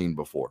ever seen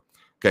before.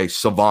 Okay,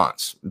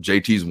 savants.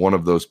 JT's one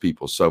of those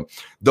people. So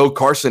though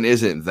Carson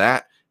isn't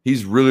that,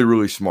 he's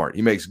really smart.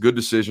 He makes good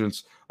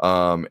decisions,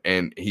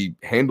 and he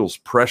handles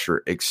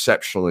pressure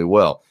exceptionally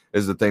well.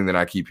 Is the thing that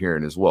I keep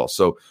hearing as well.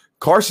 So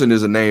Carson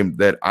is a name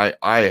that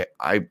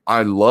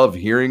I love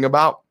hearing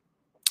about.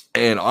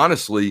 And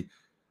honestly,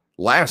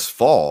 last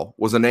fall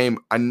was a name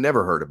I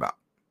never heard about,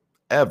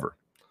 ever.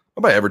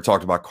 Nobody ever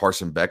talked about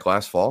Carson Beck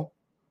last fall.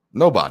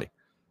 Nobody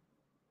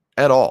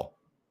at all.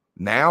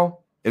 Now,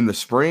 in the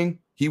spring,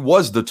 he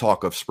was the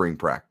talk of spring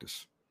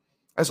practice.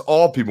 That's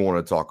all people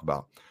want to talk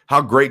about,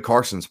 how great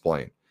Carson's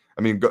playing.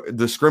 I mean,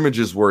 the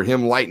scrimmages were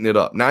him lighting it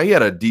up. Now, he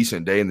had a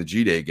decent day in the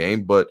G-Day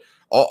game, but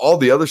all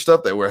the other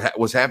stuff that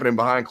was happening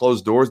behind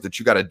closed doors that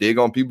you got to dig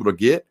on people to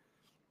get,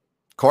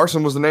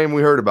 Carson was the name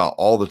we heard about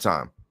all the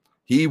time.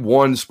 He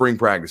won spring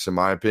practice, in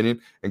my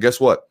opinion. And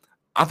guess what?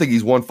 I think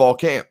he's won fall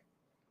camp.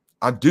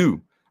 I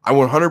do. I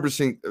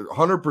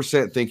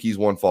 100% think he's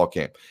won fall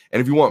camp.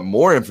 And if you want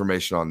more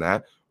information on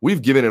that,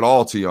 we've given it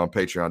all to you on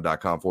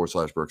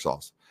patreon.com/Brooks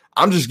Austin.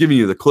 I'm just giving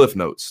you the cliff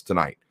notes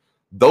tonight.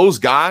 Those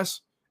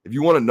guys, if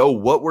you want to know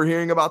what we're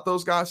hearing about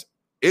those guys,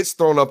 it's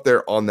thrown up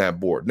there on that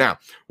board. Now,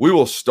 we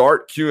will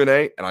start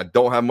Q&A, and I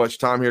don't have much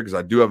time here because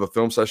I do have a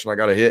film session I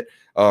got to hit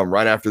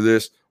right after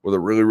this with a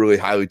really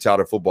highly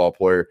touted football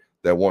player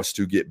that wants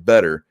to get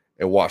better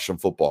and watch some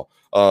football.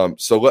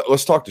 So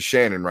let's talk to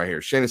Shannon right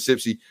here. Shannon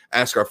Sipsey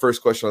asked our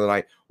first question of the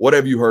night. What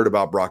have you heard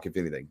about Brock, if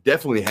anything?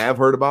 Definitely have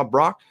heard about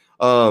Brock.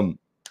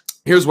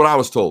 Here's what I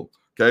was told,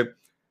 okay?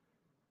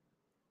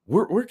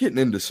 We're getting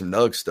into some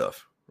Nug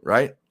stuff,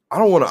 right? I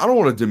don't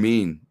want to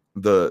demean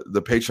the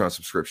Patreon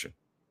subscription.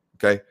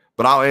 Okay,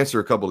 but I'll answer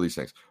a couple of these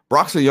things.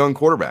 Brock's a young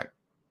quarterback.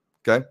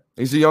 Okay,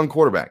 he's a young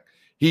quarterback.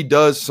 He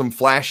does some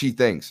flashy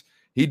things.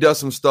 He does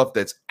some stuff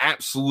that's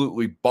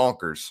absolutely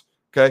bonkers.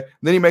 Okay,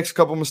 then he makes a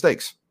couple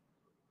mistakes.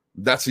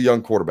 That's a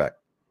young quarterback.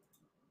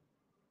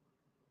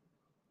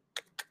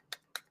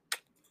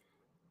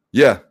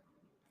 Yeah,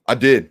 I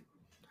did.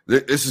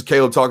 This is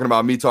Caleb talking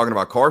about me talking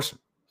about Carson.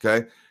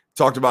 Okay.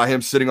 Talked about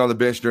him sitting on the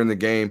bench during the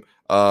game.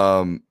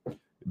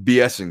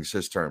 BSing is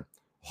his term.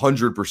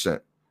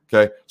 100%.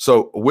 Okay.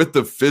 So with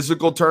the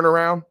physical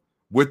turnaround,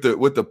 with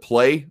the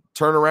play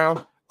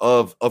turnaround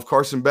of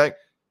Carson Beck,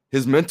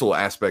 his mental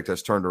aspect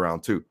has turned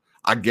around too.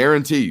 I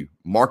guarantee you,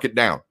 mark it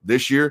down.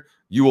 This year,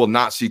 you will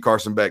not see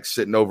Carson Beck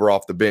sitting over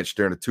off the bench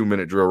during a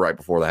 2-minute drill right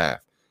before the half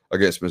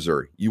against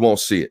Missouri. You won't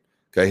see it.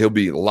 Okay. He'll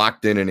be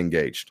locked in and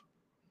engaged.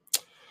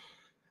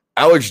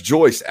 Alex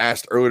Joyce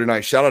asked earlier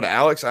tonight. Shout out to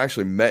Alex. I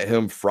actually met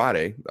him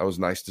Friday. That was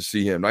nice to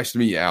see him. Nice to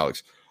meet you,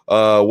 Alex.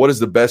 What is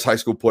the best high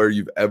school player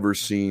you've ever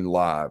seen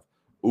live?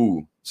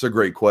 Ooh, it's a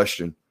great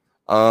question.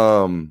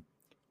 Robert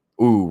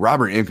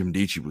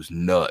Nkemdiche was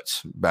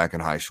nuts back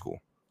in high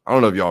school. I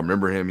don't know if y'all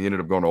remember him. He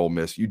ended up going to Ole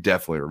Miss. You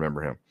definitely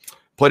remember him.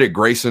 Played at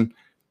Grayson.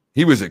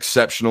 He was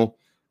exceptional.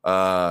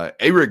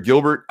 Eric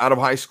Gilbert out of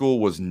high school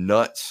was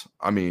nuts.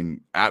 I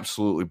mean,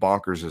 absolutely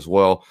bonkers as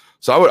well.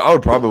 So I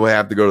would probably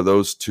have to go to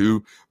those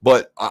two.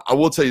 But I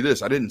will tell you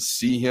this. I didn't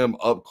see him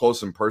up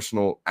close and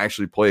personal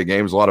actually play a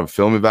game. It was a lot of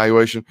film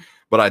evaluation.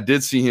 But I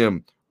did see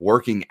him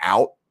working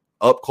out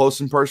up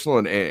close and personal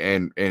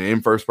and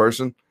in first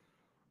person.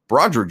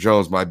 Broderick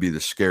Jones might be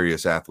the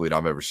scariest athlete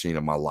I've ever seen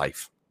in my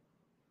life.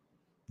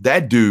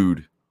 That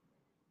dude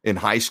in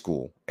high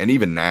school, and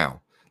even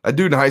now, that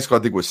dude in high school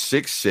I think was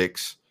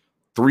 6'6",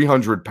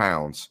 300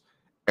 pounds.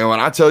 And when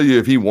I tell you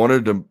if he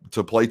wanted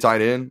to play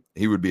tight end,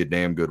 he would be a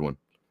damn good one.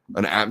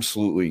 An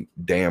absolutely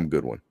damn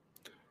good one.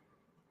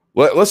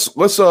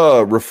 Let's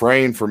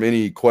refrain from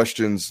any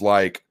questions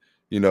like,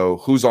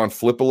 who's on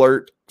flip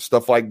alert,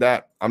 stuff like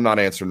that. I'm not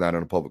answering that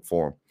in a public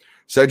forum.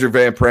 Cedric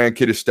Van Pran,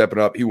 kid is stepping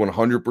up. He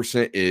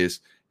 100% is.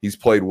 He's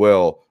played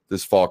well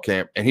this fall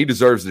camp, and he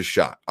deserves this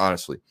shot,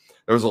 honestly.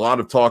 There was a lot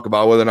of talk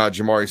about whether or not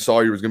Jamari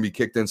Sawyer was going to be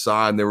kicked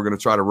inside and they were going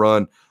to try to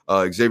run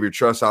Xavier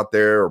Truss out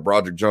there or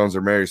Broderick Jones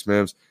or Marius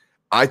Mims.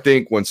 I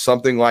think when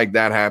something like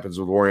that happens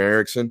with Warren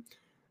Erickson,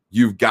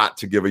 you've got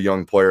to give a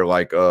young player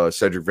like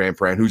Cedric Van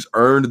Pran, who's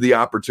earned the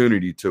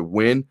opportunity to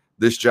win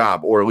this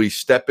job or at least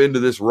step into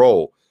this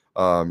role.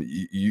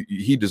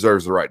 He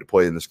deserves the right to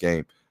play in this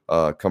game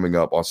coming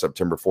up on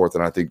September 4th,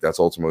 and I think that's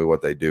ultimately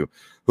what they do.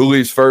 Who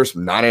leaves first?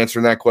 Not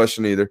answering that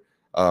question either.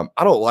 I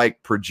don't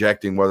like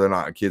projecting whether or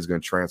not a kid's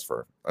going to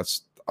transfer. I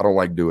don't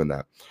like doing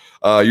that.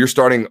 You're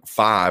starting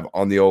 5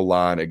 on the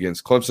O-line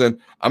against Clemson.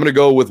 I'm going to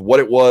go with what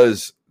it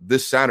was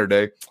this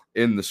Saturday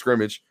in the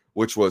scrimmage,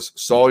 which was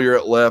Sawyer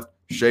at left,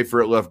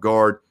 Schaefer at left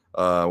guard,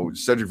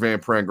 Cedric Van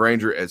Pran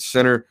Granger at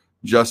center,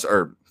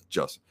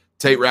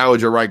 Tate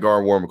Rowledge at right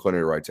guard, Warren McClendon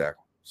at right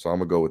tackle. So I'm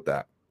going to go with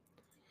that.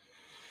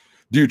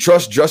 Do you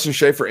trust Justin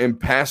Schaefer in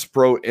pass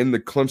pro in the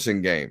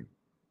Clemson game?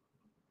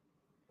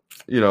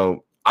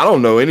 I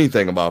don't know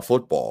anything about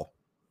football.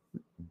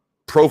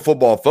 Pro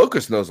Football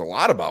Focus knows a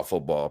lot about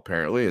football,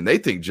 apparently, and they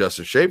think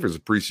Justin Schaefer is a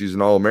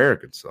preseason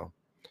All-American. So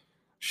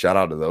shout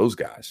out to those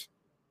guys.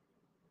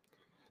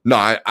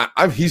 No,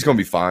 he's going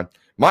to be fine.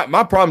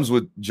 My problems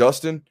with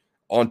Justin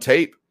on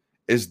tape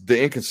is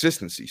the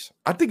inconsistencies.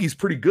 I think he's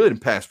pretty good in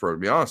pass pro, to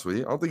be honest with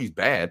you. I don't think he's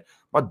bad.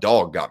 My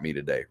dog got me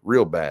today,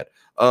 real bad.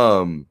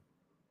 I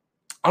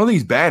don't think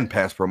he's bad in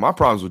pass pro. My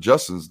problems with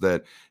Justin is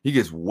that he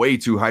gets way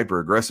too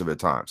hyper-aggressive at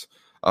times.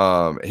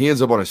 He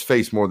ends up on his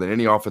face more than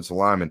any offensive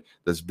lineman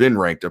that's been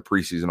ranked a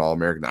preseason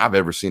All-American that I've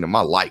ever seen in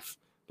my life,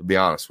 to be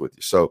honest with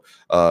you. So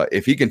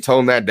if he can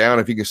tone that down,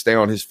 if he can stay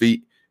on his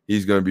feet,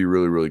 he's going to be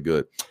really, really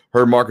good.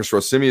 Heard Marcus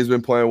Rosimi has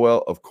been playing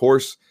well. Of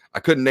course, I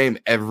couldn't name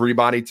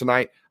everybody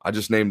tonight. I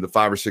just named the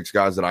 5 or 6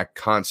 guys that I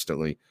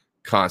constantly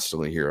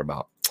hear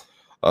about.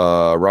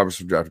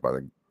 Robertson drafted by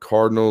the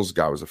Cardinals.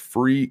 Guy was a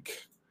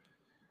freak.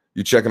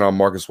 You checking on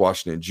Marcus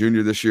Washington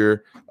Jr. this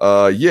year?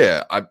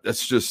 Yeah,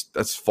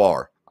 that's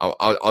far.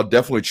 I'll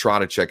definitely try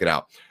to check it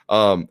out.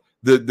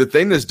 The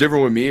thing that's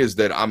different with me is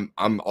that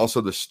I'm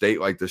also the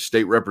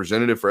state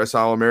representative for SI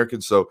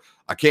All-American, so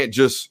I can't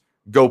just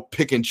go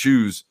pick and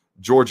choose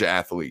Georgia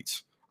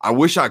athletes. I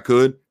wish I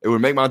could. It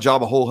would make my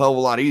job a whole hell of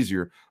a lot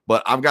easier,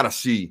 but I've got to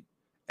see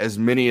as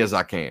many as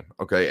I can,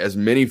 okay? As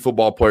many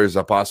football players as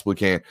I possibly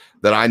can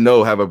that I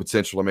know have a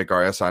potential to make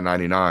our SI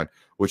 99,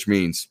 which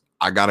means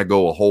I got to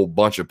go a whole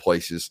bunch of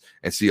places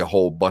and see a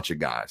whole bunch of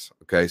guys,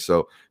 okay?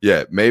 So,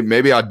 yeah,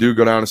 maybe I do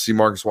go down and see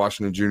Marcus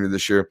Washington Jr.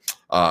 this year.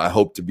 I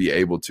hope to be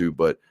able to,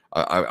 but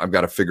I've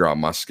got to figure out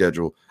my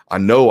schedule. I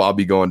know I'll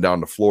be going down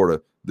to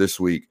Florida this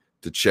week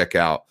to check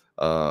out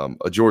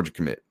a Georgia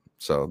commit.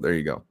 So, there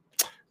you go.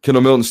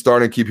 Kendall Milton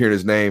starting. Keep hearing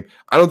his name.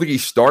 I don't think he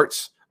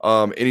starts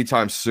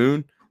anytime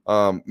soon.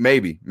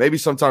 Maybe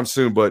sometime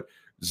soon, but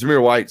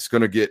Zamir White's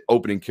going to get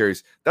opening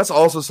carries. That's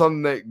also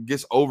something that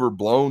gets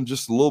overblown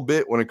just a little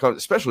bit when it comes,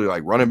 especially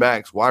like running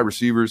backs, wide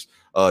receivers,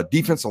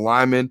 defensive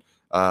linemen,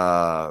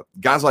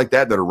 guys like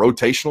that are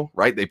rotational,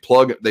 right? They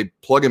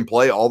plug and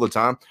play all the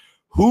time.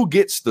 Who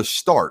gets the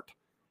start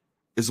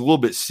is a little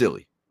bit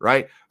silly,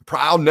 right?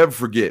 I'll never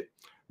forget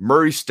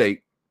Murray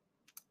State,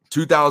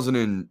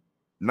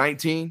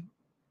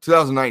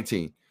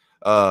 2019.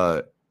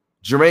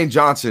 Jermaine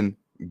Johnson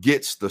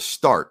gets the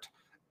start.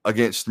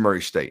 against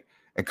Murray State.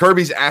 And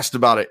Kirby's asked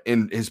about it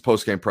in his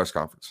post-game press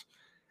conference.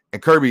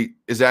 And Kirby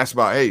is asked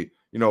about, hey,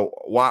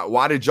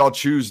 why did y'all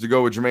choose to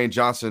go with Jermaine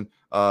Johnson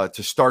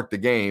to start the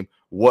game?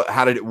 What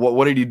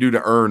did he do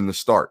to earn the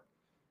start?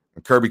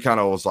 And Kirby kind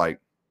of was like,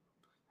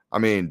 I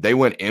mean, they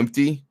went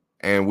empty,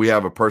 and we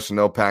have a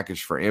personnel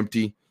package for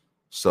empty.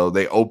 So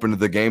they opened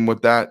the game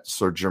with that.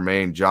 So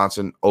Jermaine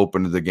Johnson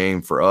opened the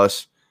game for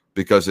us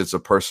because it's a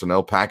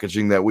personnel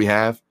packaging that we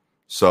have.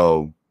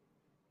 So,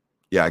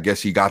 yeah, I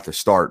guess he got the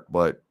start,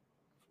 but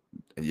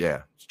yeah,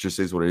 it just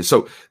is what it is.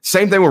 So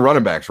same thing with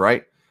running backs,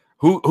 right?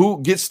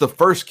 Who gets the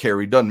first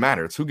carry doesn't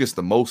matter. It's who gets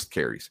the most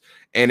carries.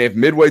 And if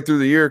midway through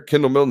the year,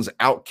 Kendall Milton's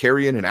out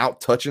carrying and out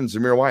touching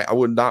Zamir White, I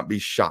would not be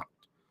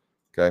shocked.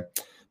 Okay.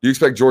 Do you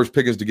expect George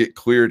Pickens to get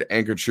cleared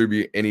and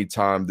contribute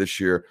anytime this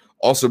year?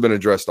 Also been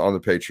addressed on the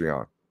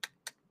Patreon.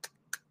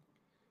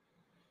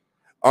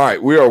 All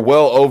right. We are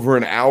well over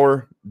an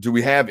hour. Do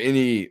we have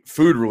any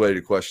food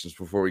related questions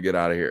before we get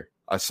out of here?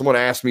 Someone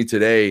asked me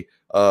today,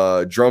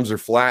 drums or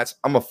flats.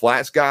 I'm a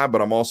flats guy,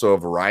 but I'm also a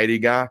variety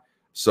guy.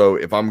 So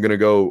if I'm going to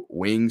go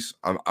wings,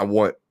 I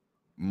want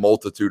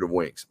multitude of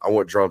wings. I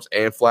want drums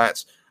and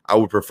flats. I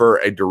would prefer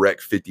a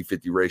direct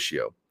 50-50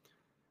 ratio.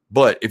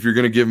 But if you're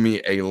going to give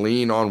me a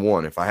lean on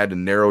one, if you had to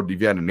narrow me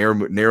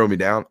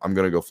down, I'm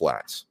going to go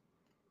flats.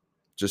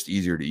 Just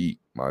easier to eat,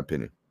 in my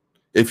opinion,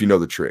 if you know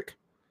the trick.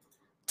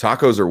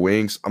 Tacos or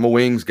wings? I'm a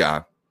wings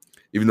guy.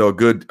 Even though a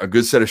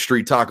good set of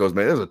street tacos,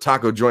 man. There's a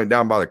taco joint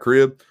down by the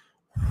crib.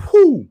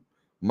 Whoo,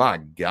 my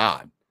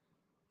God.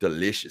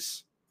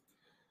 Delicious.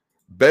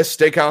 Best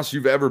steakhouse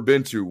you've ever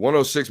been to,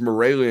 106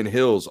 Moravian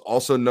Hills,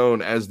 also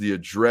known as the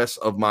address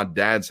of my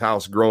dad's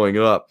house growing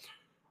up.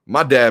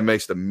 My dad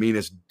makes the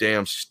meanest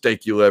damn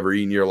steak you'll ever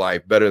eat in your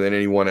life, better than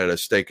anyone at a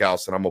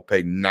steakhouse that I'm going to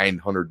pay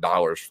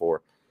 $900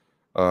 for,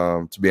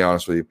 to be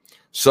honest with you.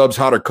 Subs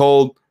hot or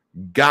cold,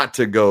 got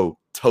to go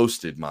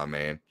toasted, my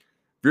man.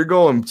 If you're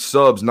going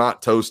subs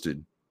not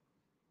toasted,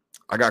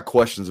 I got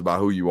questions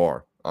about who you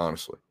are,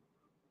 honestly.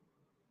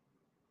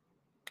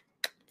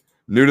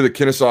 New to the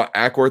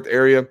Kennesaw-Ackworth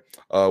area,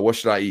 what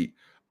should I eat?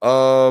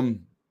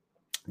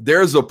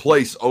 There's a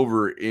place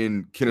over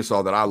in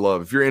Kennesaw that I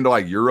love. If you're into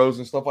like Euros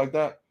and stuff like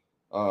that,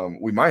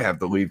 we might have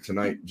to leave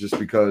tonight just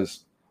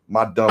because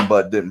my dumb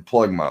butt didn't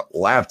plug my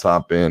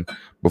laptop in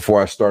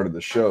before I started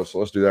the show. So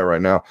let's do that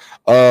right now.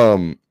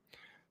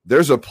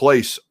 There's a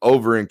place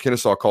over in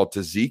Kennesaw called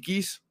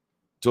Tzatziki's.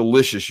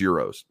 Delicious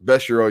Euros.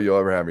 Best Euro you'll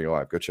ever have in your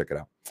life. Go check it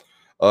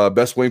out.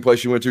 Best wing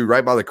place you went to,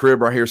 right by the crib,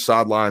 right here,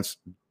 sidelines.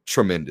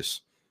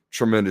 Tremendous.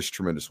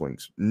 Tremendous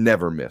wings.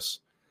 Never miss.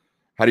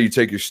 How do you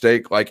take your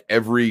steak? Like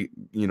every,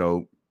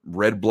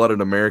 red-blooded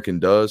American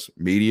does.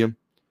 Medium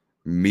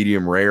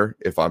rare,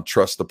 if I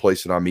trust the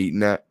place that I'm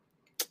eating at.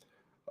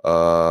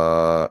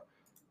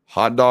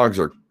 Hot dogs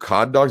or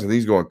cod dogs. I think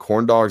he's going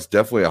corn dogs.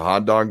 Definitely a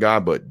hot dog guy,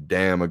 but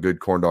damn, a good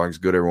corn dog is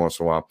good every once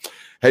in a while.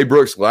 Hey,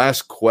 Brooks,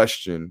 last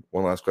question.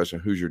 One last question.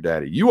 Who's your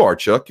daddy? You are,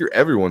 Chuck. You're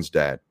everyone's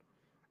dad.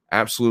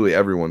 Absolutely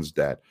everyone's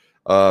dad.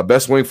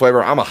 Best wing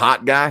flavor. I'm a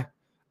hot guy.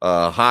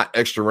 Hot,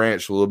 extra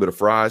ranch, a little bit of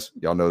fries.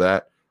 Y'all know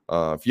that.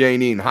 If you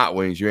ain't eating hot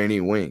wings, you ain't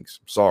eating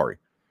wings. Sorry.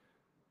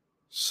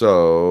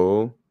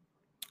 So,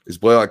 is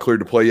Blaylock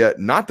cleared to play yet?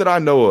 Not that I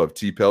know of,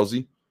 T.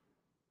 Pelzy.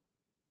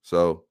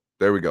 So,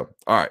 there we go.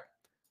 All right.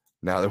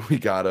 Now that we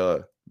got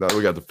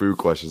the food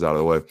questions out of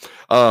the way.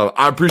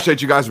 I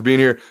appreciate you guys for being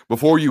here.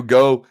 Before you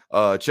go,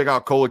 check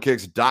out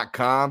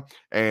colakicks.com,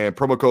 and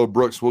promo code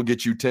Brooks will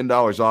get you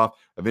 $10 off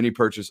of any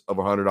purchase of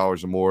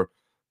 $100 or more.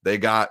 They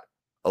got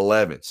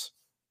 11s.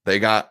 They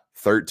got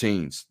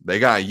 13s. They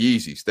got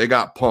Yeezys. They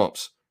got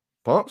pumps.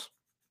 Pumps?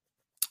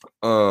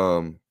 They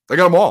got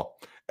them all.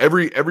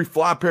 Every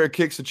fly pair of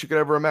kicks that you could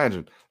ever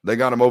imagine. They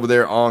got them over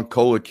there on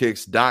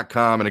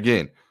colakicks.com. And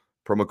again,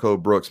 promo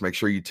code Brooks. Make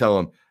sure you tell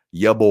them,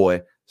 yeah,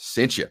 boy,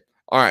 sent you.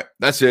 All right,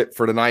 that's it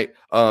for tonight.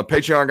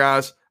 Patreon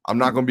guys, I'm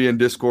not going to be in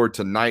Discord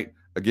tonight.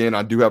 Again,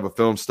 I do have a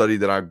film study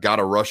that I've got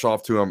to rush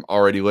off to. I'm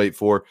already late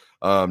for.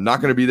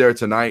 Not going to be there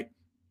tonight,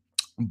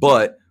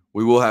 but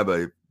we will have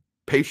a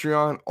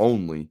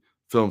Patreon-only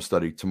film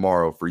study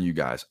tomorrow for you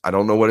guys. I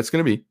don't know what it's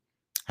going to be.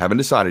 Haven't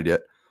decided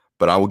yet,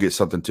 but I will get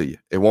something to you.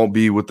 It won't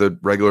be with the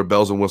regular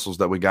bells and whistles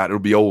that we got. It'll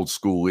be old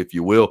school, if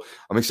you will.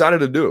 I'm excited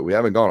to do it. We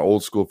haven't gone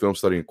old school film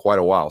study in quite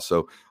a while,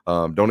 so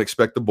don't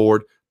expect the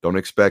board. Don't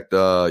expect,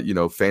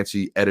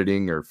 fancy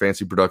editing or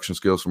fancy production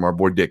skills from our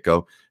boy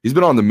Ditko. He's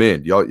been on the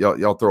mend.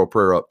 Y'all throw a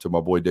prayer up to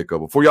my boy Ditko.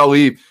 Before y'all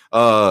leave,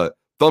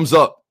 thumbs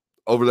up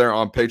over there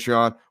on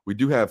Patreon. We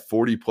do have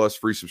 40+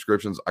 free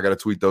subscriptions. I got to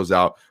tweet those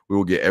out. We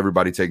will get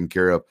everybody taken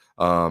care of.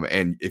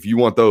 And if you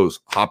want those,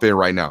 hop in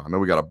right now. I know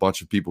we got a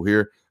bunch of people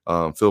here.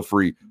 Feel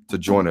free to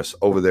join us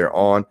over there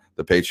on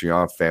the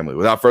Patreon family.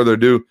 Without further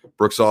ado,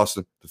 Brooks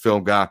Austin, the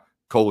film guy,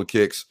 Cola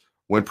Kicks.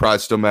 When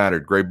Pride Still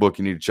Mattered. Great book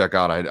you need to check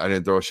out. I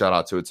didn't throw a shout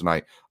out to it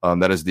tonight.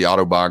 That is the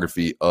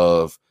autobiography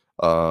of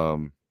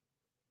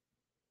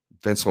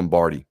Vince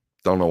Lombardi.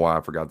 Don't know why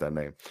I forgot that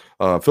name.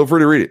 Feel free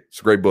to read it.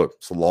 It's a great book.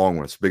 It's a long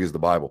one. It's as big as the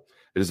Bible.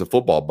 It is a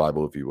football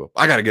Bible, if you will.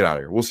 I got to get out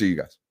of here. We'll see you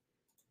guys.